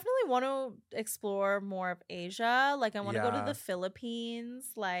 I definitely want to explore more of Asia. Like I want to go to Yeah. the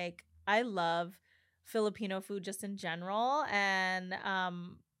Philippines. Like I love Filipino food just in general, and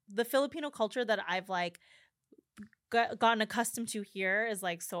the Filipino culture that I've like gotten accustomed to here is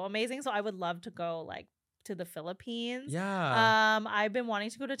like so amazing. So I would love to go like to the Philippines. Yeah. I've been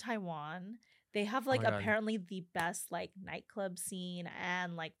wanting to go to Taiwan. They have like my God. apparently the best like nightclub scene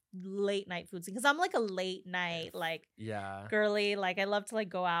and like late night food scene, because I'm like a late night like Yeah. girly, like I love to like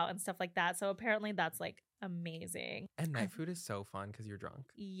go out and stuff like that. So apparently that's like amazing. And night food is so fun because you're drunk.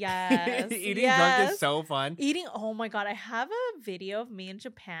 Yes. Eating drunk is so fun. Eating, oh my God, I have a video of me in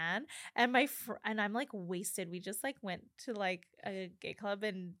Japan and and I'm like wasted. We just like went to like a gay club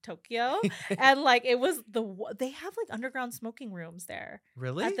in Tokyo and like it was they have like underground smoking rooms there.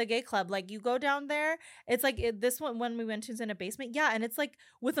 Really? At the gay club. Like you go down there, it's like this one when we went to is in a basement. Yeah, and it's like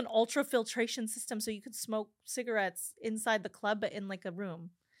with an ultra filtration system so you could smoke cigarettes inside the club but in like a room.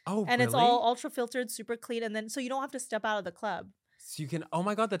 Oh, And really? it's all ultra filtered, super clean, and then so you don't have to step out of the club. So you can. Oh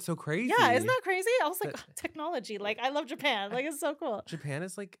my God, that's so crazy. Yeah, isn't that crazy? I was like, technology. Like, I love Japan. Like, it's so cool. Japan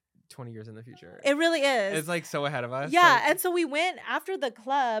is like 20 years in the future. It really is. It's like so ahead of us. Yeah, Like, and so we went after the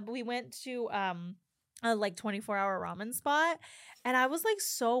club. We went to a like 24-hour ramen spot, and I was like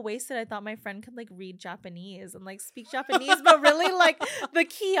so wasted. I thought my friend could like read Japanese and like speak Japanese, but really like the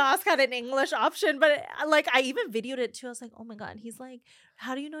kiosk had an English option. But like I even videoed it too. I was like, oh my God. He's like,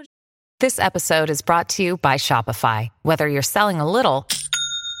 how do you know? This episode is brought to you by Shopify. Whether you're selling a little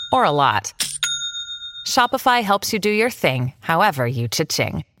or a lot, Shopify helps you do your thing, however you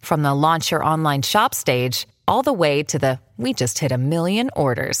cha-ching. From the launch your online shop stage, all the way to the we just hit 1 million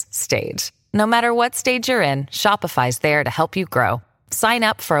orders stage. No matter what stage you're in, Shopify's there to help you grow. Sign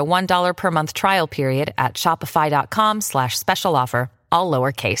up for a $1 per month trial period at shopify.com/special offer, all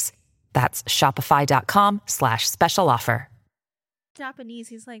lowercase. That's shopify.com/special offer. Japanese.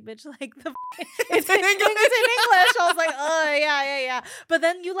 He's like, bitch, like it's in English. I was like, oh yeah. But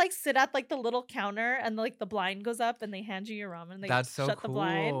then you like sit at like the little counter and like the blind goes up and they hand you your ramen and they that's so shut cool. the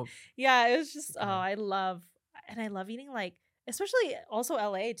blind. Yeah, it was just I love eating like, especially also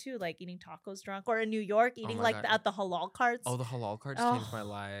LA too, like eating tacos drunk, or in New York eating like at the halal carts. Oh, the halal carts changed my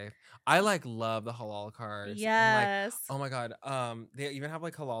life. I like love the halal carts. Yes. Like, oh my God. They even have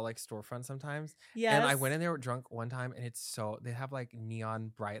like halal like storefronts sometimes. Yes. And I went in there drunk one time, and they have like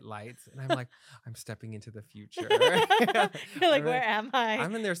neon bright lights, and I'm like, I'm stepping into the future. You're like, where am I?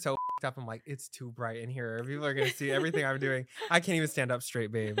 I'm in there so f***ed up. I'm like, it's too bright in here. People are gonna see everything I'm doing. I can't even stand up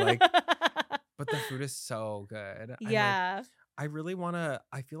straight, babe. Like, but the food is so good. Yeah. I really want to,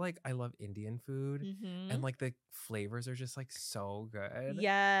 I feel like I love Indian food, and like the flavors are just like so good.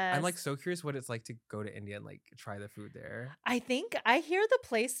 Yes. I'm like so curious what it's like to go to India and like try the food there. I hear the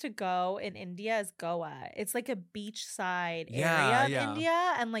place to go in India is Goa. It's like a beachside area of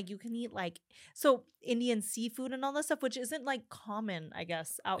India, and like you can eat like Indian seafood and all this stuff, which isn't like common, I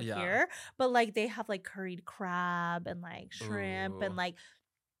guess, out here. But like they have like curried crab and like shrimp and like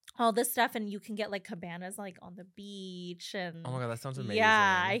all this stuff, and you can get like cabanas like on the beach. And oh my God, that sounds amazing.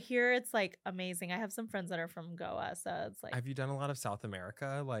 Yeah, I hear it's like amazing. I have some friends that are from Goa, so it's like. Have you done a lot of South America?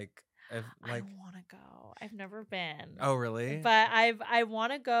 I want to go. I've never been. Oh really? But I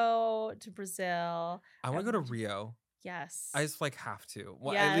want to go to Brazil. I want to go to Rio. Yes. I just like have to.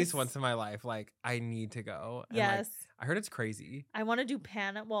 Well, at least once in my life, like I need to go. And, yes. Like, I heard it's crazy. I want to do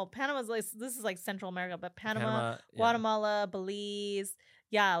Panama. Well, Panama's like, this is like Central America, but Panama, Guatemala, Belize.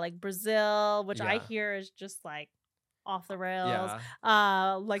 Yeah, like Brazil, which I hear is just like off the rails.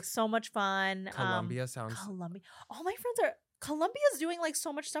 Yeah. Like so much fun. Colombia sounds. Colombia. All my friends are. Colombia's doing like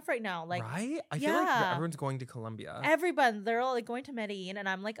so much stuff right now. Like, right? I feel like everyone's going to Colombia. Everyone, they're all like going to Medellin, and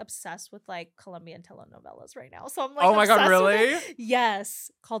I'm like obsessed with like Colombian telenovelas right now. So I'm like, oh my God, really?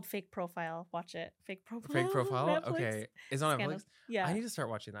 Yes, called Fake Profile. Watch it. Fake Profile. Fake Profile. Netflix. Okay, is it on Netflix? Yeah, I need to start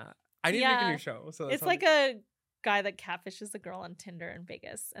watching that. I need to make a new show. So it's like a guy that catfishes a girl on Tinder in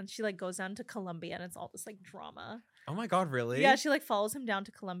Vegas, and she like goes down to Colombia, and it's all this like drama. Oh my God, really? Yeah, she like follows him down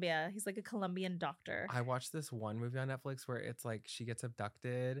to Colombia. He's like a Colombian doctor. I watched this one movie on Netflix where it's like she gets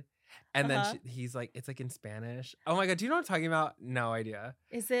abducted, and then he's like, it's like in Spanish. Oh my God, do you know what I'm talking about? No idea.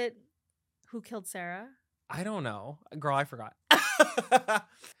 Is it? Who killed Sarah? I don't know. Girl, I forgot. I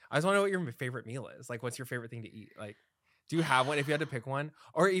just want to know what your favorite meal is. Like, what's your favorite thing to eat? Like, do you have one if you had to pick one?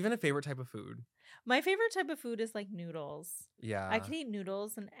 Or even a favorite type of food? My favorite type of food is like noodles. Yeah. I can eat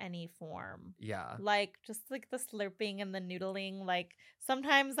noodles in any form. Yeah. Like just like the slurping and the noodling. Like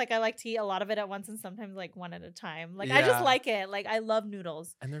sometimes like I like to eat a lot of it at once and sometimes like one at a time. Like I just like it. Like I love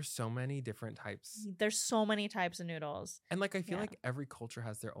noodles. And there's so many different types. There's so many types of noodles. And like I feel like every culture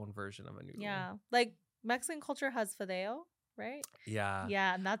has their own version of a noodle. Yeah. Like Mexican culture has fideo, right? Yeah.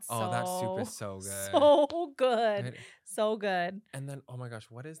 Yeah, and that's that soup is so good. So good. So good. And then, oh my gosh,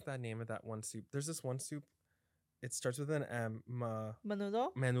 what is the name of that one soup? There's this one soup. It starts with an M. Menudo?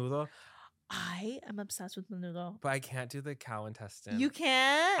 Menudo. I am obsessed with menudo. But I can't do the cow intestine. You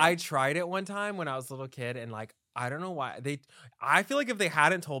can't? I tried it one time when I was a little kid and like, I don't know why. I feel like if they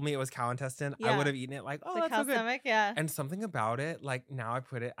hadn't told me it was cow intestine, I would have eaten it like, oh, the that's cow so good. Stomach, yeah. And something about it, like now I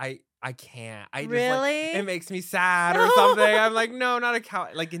put it, I can't. I just, really? Like, it makes me sad or something. I'm like, no, not a cow,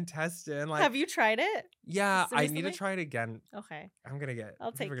 like intestine. Like, have you tried it? Yeah, I need to try it again. Okay. I'm gonna get.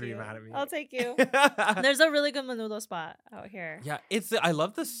 I'll take you. People are gonna be mad at me. I'll take you. There's a really good menudo spot out here. Yeah, I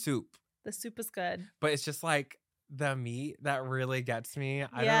love the soup. The soup is good. But it's just like the meat that really gets me.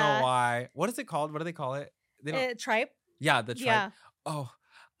 I don't know why. What is it called? What do they call it? Tripe? Yeah, the tripe. Yeah. Oh,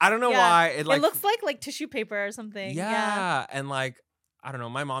 I don't know why. It looks like tissue paper or something. Yeah. And like, I don't know.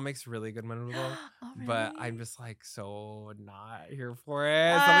 My mom makes really good menudo. Oh, really? But I'm just like so not here for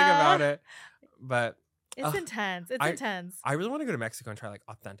it. Something about it. But it's intense. It's intense. I really want to go to Mexico and try like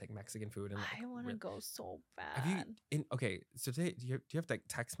authentic Mexican food. And I want to go so bad. Have you so today do you have like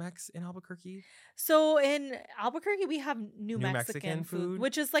Tex-Mex in Albuquerque? So in Albuquerque we have New Mexican food,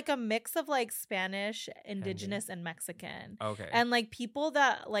 which is like a mix of like Spanish, indigenous, and Mexican. Okay. And like people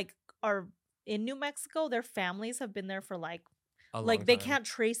that like are in New Mexico, their families have been there for like they can't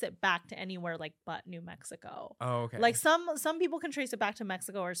trace it back to anywhere like but New Mexico. Oh, okay. Like some people can trace it back to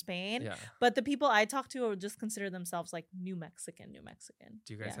Mexico or Spain, but the people I talk to just consider themselves like New Mexican.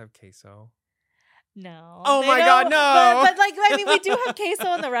 Do you guys have queso? No. Oh my God, no. But like, I mean, we do have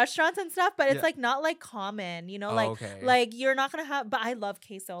queso in the restaurants and stuff, but it's like not like common, you know, like you're not going to have, but I love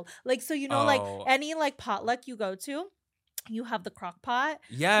queso. Like, so, you know, like any like potluck you go to, you have the crock pot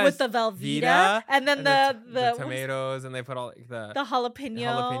with the Velveeta and then the tomatoes, and they put all like, the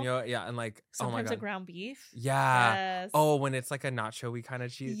jalapeno. Yeah. And like, sometimes a ground beef. Yeah. Yes. Oh, when it's like a nacho-y kind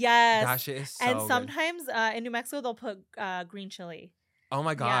of cheese. Yes. That shit is so and good. sometimes in New Mexico, they'll put green chili. Oh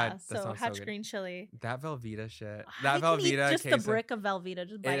my God. Yeah, so hatch green chili. That Velveeta shit. That Velveeta just queso, the brick of Velveeta.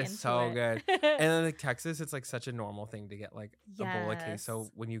 Just bite into it. It is so good. And then like Texas, it's like such a normal thing to get like a bowl of queso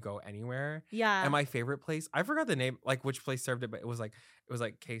when you go anywhere. Yeah. And my favorite place, I forgot the name, like which place served it, but it was like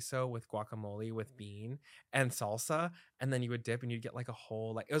queso with guacamole with bean and salsa, and then you would dip and you'd get like a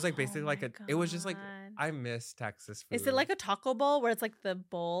whole like it was like basically like it was just like I miss Texas food. Is it like a taco bowl where it's like the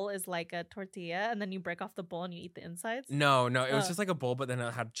bowl is like a tortilla and then you break off the bowl and you eat the insides? No, it was just like a bowl, but then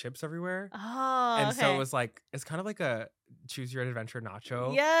it had chips everywhere. Oh, and so it was like it's kind of like a choose your adventure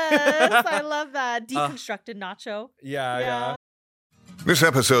nacho. Yes, I love that deconstructed nacho. Yeah. This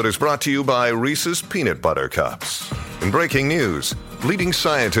episode is brought to you by Reese's Peanut Butter Cups. In breaking news, leading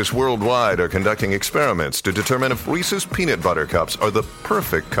scientists worldwide are conducting experiments to determine if Reese's Peanut Butter Cups are the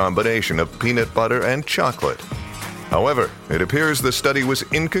perfect combination of peanut butter and chocolate. However, it appears the study was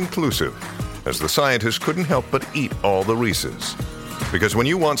inconclusive, as the scientists couldn't help but eat all the Reese's. Because when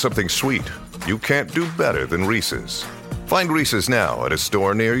you want something sweet, you can't do better than Reese's. Find Reese's now at a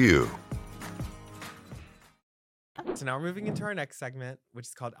store near you. So now we're moving into our next segment, which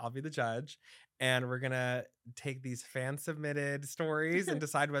is called I'll Be the Judge. And we're going to take these fan-submitted stories and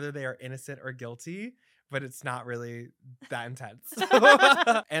decide whether they are innocent or guilty. But it's not really that intense.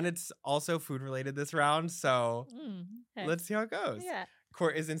 And it's also food-related this round. So let's see how it goes. Yeah.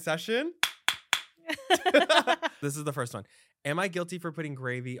 Court is in session. This is the first one. Am I guilty for putting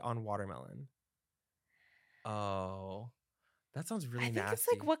gravy on watermelon? Oh, that sounds really nasty. I think it's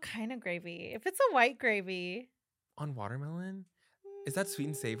like what kind of gravy? If it's a white gravy. On watermelon? Is that sweet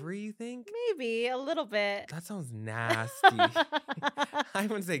and savory, you think? Maybe a little bit. That sounds nasty. I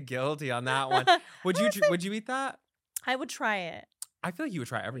wouldn't say guilty on that one. Would you eat that? I would try it. I feel like you would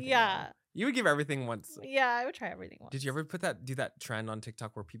try everything. Yeah. Though. You would give everything once. Yeah, I would try everything once. Did you ever do that trend on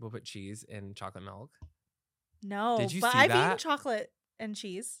TikTok where people put cheese in chocolate milk? No. Did you see that? I've eaten chocolate and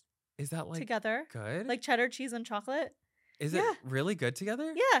cheese. Is that like together? Good? Like cheddar cheese and chocolate? Is it really good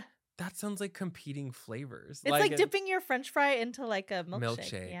together? Yeah. That sounds like competing flavors. It's like dipping your French fry into like a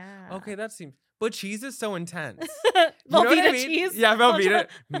milkshake. Yeah. Okay, that seems. But cheese is so intense. Velveeta You know what I mean? cheese. Yeah, Velveeta.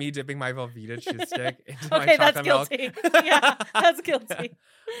 Me dipping my Velveeta cheese stick into my Okay, that's chocolate milk. guilty. Yeah, that's guilty.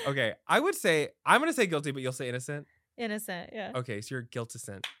 Okay, I'm going to say guilty, but you'll say innocent. Innocent, yeah. Okay, so you're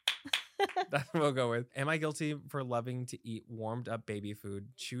guilticent. That's what we'll go with. Am I guilty for loving to eat warmed up baby food,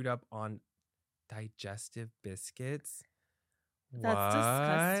 chewed up on digestive biscuits? That's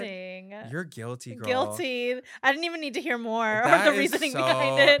disgusting. You're guilty, girl. Guilty. I didn't even need to hear more That of the is reasoning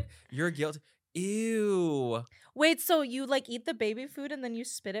behind it. You're guilty. Ew. Wait, so you like eat the baby food and then you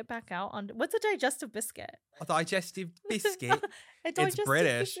spit it back out on what's a digestive biscuit? A digestive biscuit. It's digestive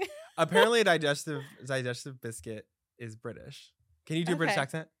British. biscuit. Apparently a digestive biscuit is British. Can you do a British Okay.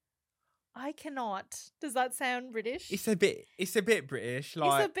 accent? I cannot. Does that sound British? It's a bit British.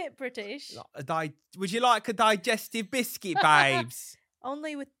 Like, It's a bit British. would you like a digestive biscuit, babes?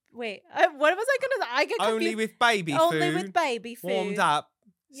 Only with what was I gonna? I get confused. Only with baby food. Only with baby food. Warmed up.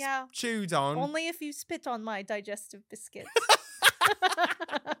 Yeah. Chewed on. Only if you spit on my digestive biscuits.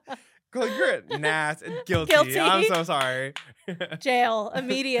 Girl, you're guilty. Guilty. I'm so sorry. Jail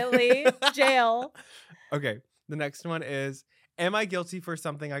immediately. Jail. Okay. The next one is, am I guilty for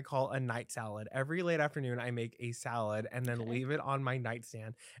something I call a night salad? Every late afternoon, I make a salad and then leave it on my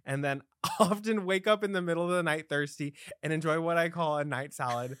nightstand, and then often wake up in the middle of the night thirsty and enjoy what I call a night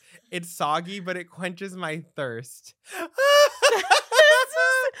salad. It's soggy, but it quenches my thirst.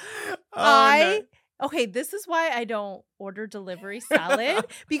 Okay, this is why I don't order delivery salad,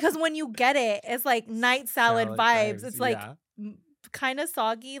 because when you get it, it's like night salad vibes. It's like kind of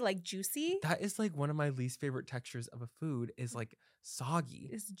soggy, like juicy. That is like one of my least favorite textures of a food is like soggy.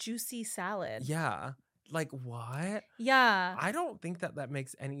 It's juicy salad. Yeah. Like what? Yeah. I don't think that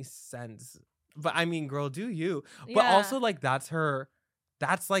makes any sense. But I mean, girl, do you? But Yeah. also like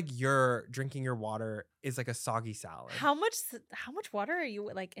that's like your drinking your water is like a soggy salad. How much water are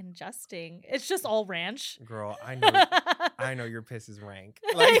you like ingesting? It's just all ranch. Girl, I know your piss is rank.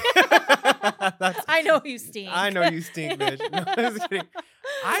 Like I know you stink. I know you stink, bitch. No, I'm just kidding.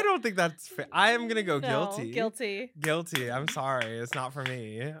 I don't think that's fair. I am gonna go guilty. Guilty. I'm sorry. It's not for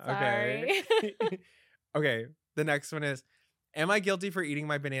me. Sorry. Okay. Okay. The next one is, am I guilty for eating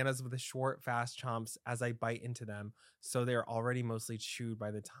my bananas with the short, fast chomps as I bite into them, so they're already mostly chewed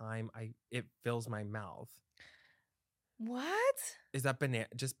by the time it fills my mouth? What? Is that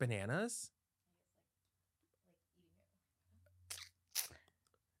just bananas?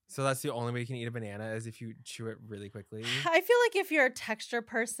 So that's the only way you can eat a banana is if you chew it really quickly? I feel like if you're a texture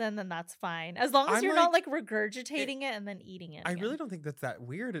person, then that's fine. As long as you're not like regurgitating it and then eating it. I really don't think that's that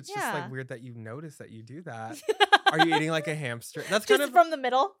weird. It's just like weird that you notice that you do that. Are you eating like a hamster? That's just kind of from the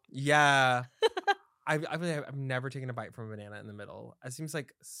middle. Yeah. I've never taken a bite from a banana in the middle. It seems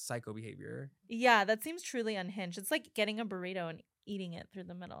like psycho behavior. Yeah, that seems truly unhinged. It's like getting a burrito and eating it through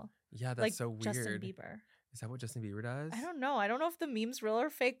the middle. Yeah, that's like so weird. Justin Bieber. Is that what Justin Bieber does? I don't know. I don't know if the meme's real or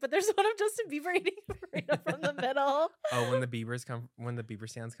fake, but there's one of Justin Bieber eating a burrito from the middle. Oh, when the Bieber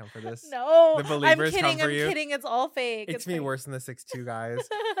stands come for this? No, the believers I'm come for you. I'm kidding. It's all fake. It's me fake. worse than the 6'2" guys.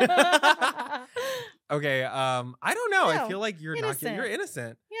 Okay, I don't know. I feel like you're innocent. You're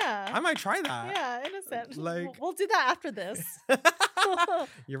innocent. Yeah. I might try that. Yeah, innocent. Like we'll do that after this.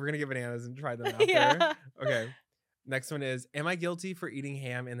 We're gonna get bananas and try them after. Yeah. Okay. Next one is, am I guilty for eating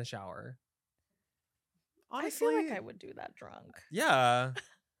ham in the shower? Honestly, I feel like I would do that drunk. Yeah.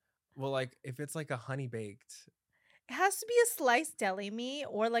 Well, like if it's like a honey baked. It has to be a sliced deli meat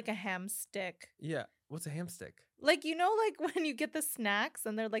or like a ham stick. Yeah. What's a ham stick? Like, you know, like when you get the snacks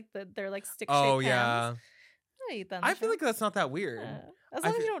and they're like stick-shaped yeah. hams. I eat that. I feel like that's not that weird. Yeah. As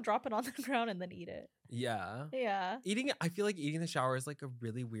long as you don't drop it on the ground and then eat it. Yeah. Yeah. I feel like eating in the shower is like a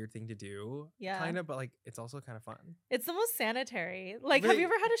really weird thing to do. Yeah. Kind of, but like it's also kind of fun. It's the most sanitary. Like, have you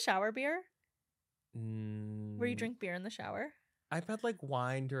ever had a shower beer? Where you drink beer in the shower? I've had like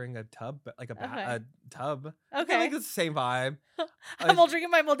wine during a tub, but like a tub. Okay. Like it's the same vibe. I'm all drinking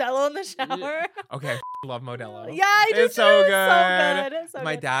my Modelo in the shower. Yeah. Okay. Love Modelo. Yeah, I do it's so too. good. It's so good.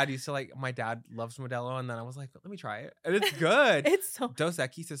 My dad loves Modelo, and then I was like, let me try it. And it's good. It's so Dos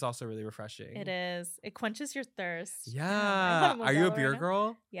Equis is also really refreshing. It is. It quenches your thirst. Yeah. Are you a beer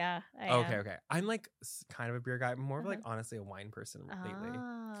girl? Yeah, I am. Okay. I'm like kind of a beer guy. I'm more of like honestly a wine person lately.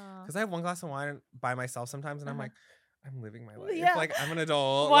 Because I have one glass of wine by myself sometimes, and I'm like, I'm living my life. Yeah. Like I'm an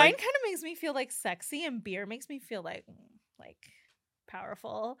adult. Wine kind of makes me feel like sexy, and beer makes me feel like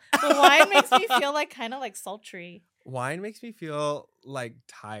powerful. But wine makes me feel like kind of like sultry. Wine makes me feel like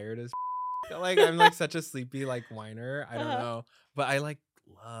tired as like I'm like such a sleepy like whiner. I don't know. But I like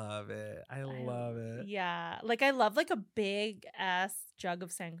love it. I love it. Yeah. Like I love like a big ass jug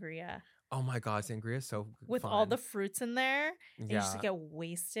of sangria. Oh my God, sangria is so with fun. all the fruits in there. And you just get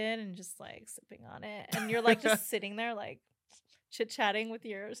wasted and just like sipping on it. And you're like just sitting there like chit-chatting with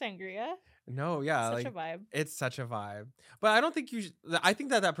your sangria. No, yeah. Such a vibe. It's such a vibe. But I don't think you I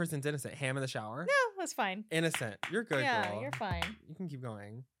think that person's innocent. Ham in the shower? No, that's fine. Innocent. You're good, girl. Yeah, you're fine. You can keep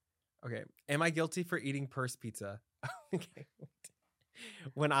going. Okay. Am I guilty for eating purse pizza? Okay.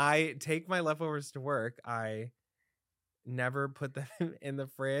 When I take my leftovers to work, I never put them in the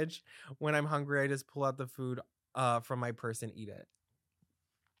fridge. When I'm hungry, I just pull out the food from my purse and eat it.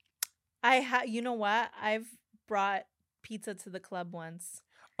 You know what? I've brought pizza to the club once.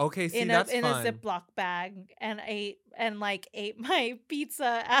 Okay, see, that's fun. In a Ziploc bag and ate my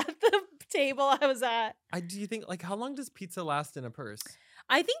pizza at the table I was at. Do you think, like, how long does pizza last in a purse?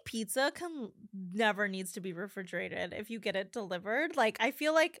 I think pizza never needs to be refrigerated if you get it delivered. Like, I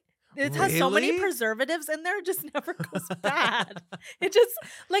feel like it has so many preservatives in there, it just never goes bad. It just,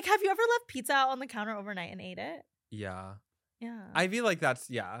 like, have you ever left pizza out on the counter overnight and ate it? Yeah. Yeah. I feel like that's,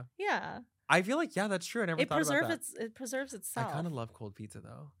 yeah. Yeah. I feel like, yeah, that's true. I never thought about that. It preserves itself. I kind of love cold pizza,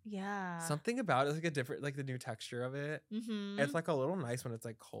 though. Yeah. Something about it, like a different, like the new texture of it. Mm-hmm. It's like a little nice when it's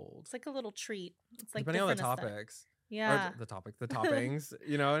like cold. It's like a little treat. It's like depending on the topics. Yeah. Or the toppings,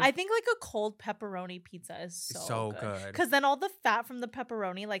 you know? I think like a cold pepperoni pizza is so good. Because then all the fat from the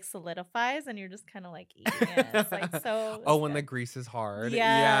pepperoni like solidifies and you're just kind of like eating it. It's like so. Oh, when the grease is hard. Yes.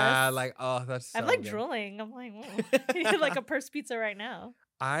 Yeah. Like, oh, that's so I'm like good. drooling. I'm like, whoa. Like a purse pizza right now.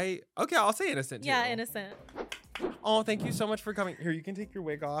 Okay, I'll say innocent too. Yeah, innocent. Oh, thank you so much for coming. Here, you can take your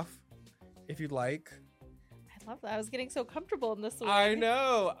wig off if you'd like. I love that. I was getting so comfortable in this wig. I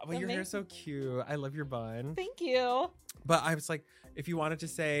know. But your hair's so cute. I love your bun. Thank you. But I was like, if you wanted to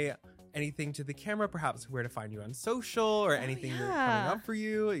say anything to the camera, perhaps where to find you on social or anything that's coming up for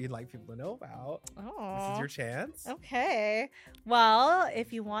you you'd like people to know about. This is your chance. Okay. Well,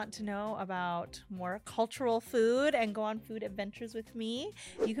 if you want to know about more cultural food and go on food adventures with me,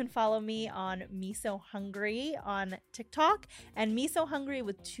 you can follow me on Misohungry on TikTok and Misohungry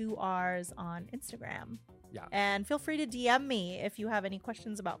with 2 R's on Instagram. Yeah. And feel free to DM me if you have any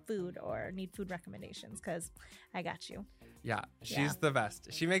questions about food or need food recommendations, because I got you. Yeah, she's the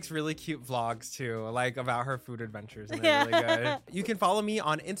best. She makes really cute vlogs too, like about her food adventures, and they're really good. You can follow me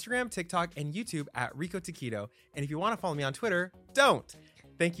on Instagram, TikTok, and YouTube at Rico Taquito. And if you want to follow me on Twitter, don't.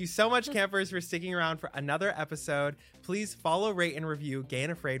 Thank you so much, campers, for sticking around for another episode. Please follow, rate, and review Gay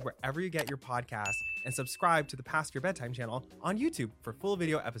and Afraid wherever you get your podcasts, and subscribe to the Past Your Bedtime channel on YouTube for full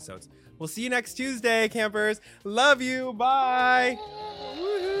video episodes. We'll see you next Tuesday, campers. Love you. Bye.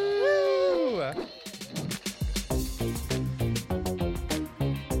 Woohoo!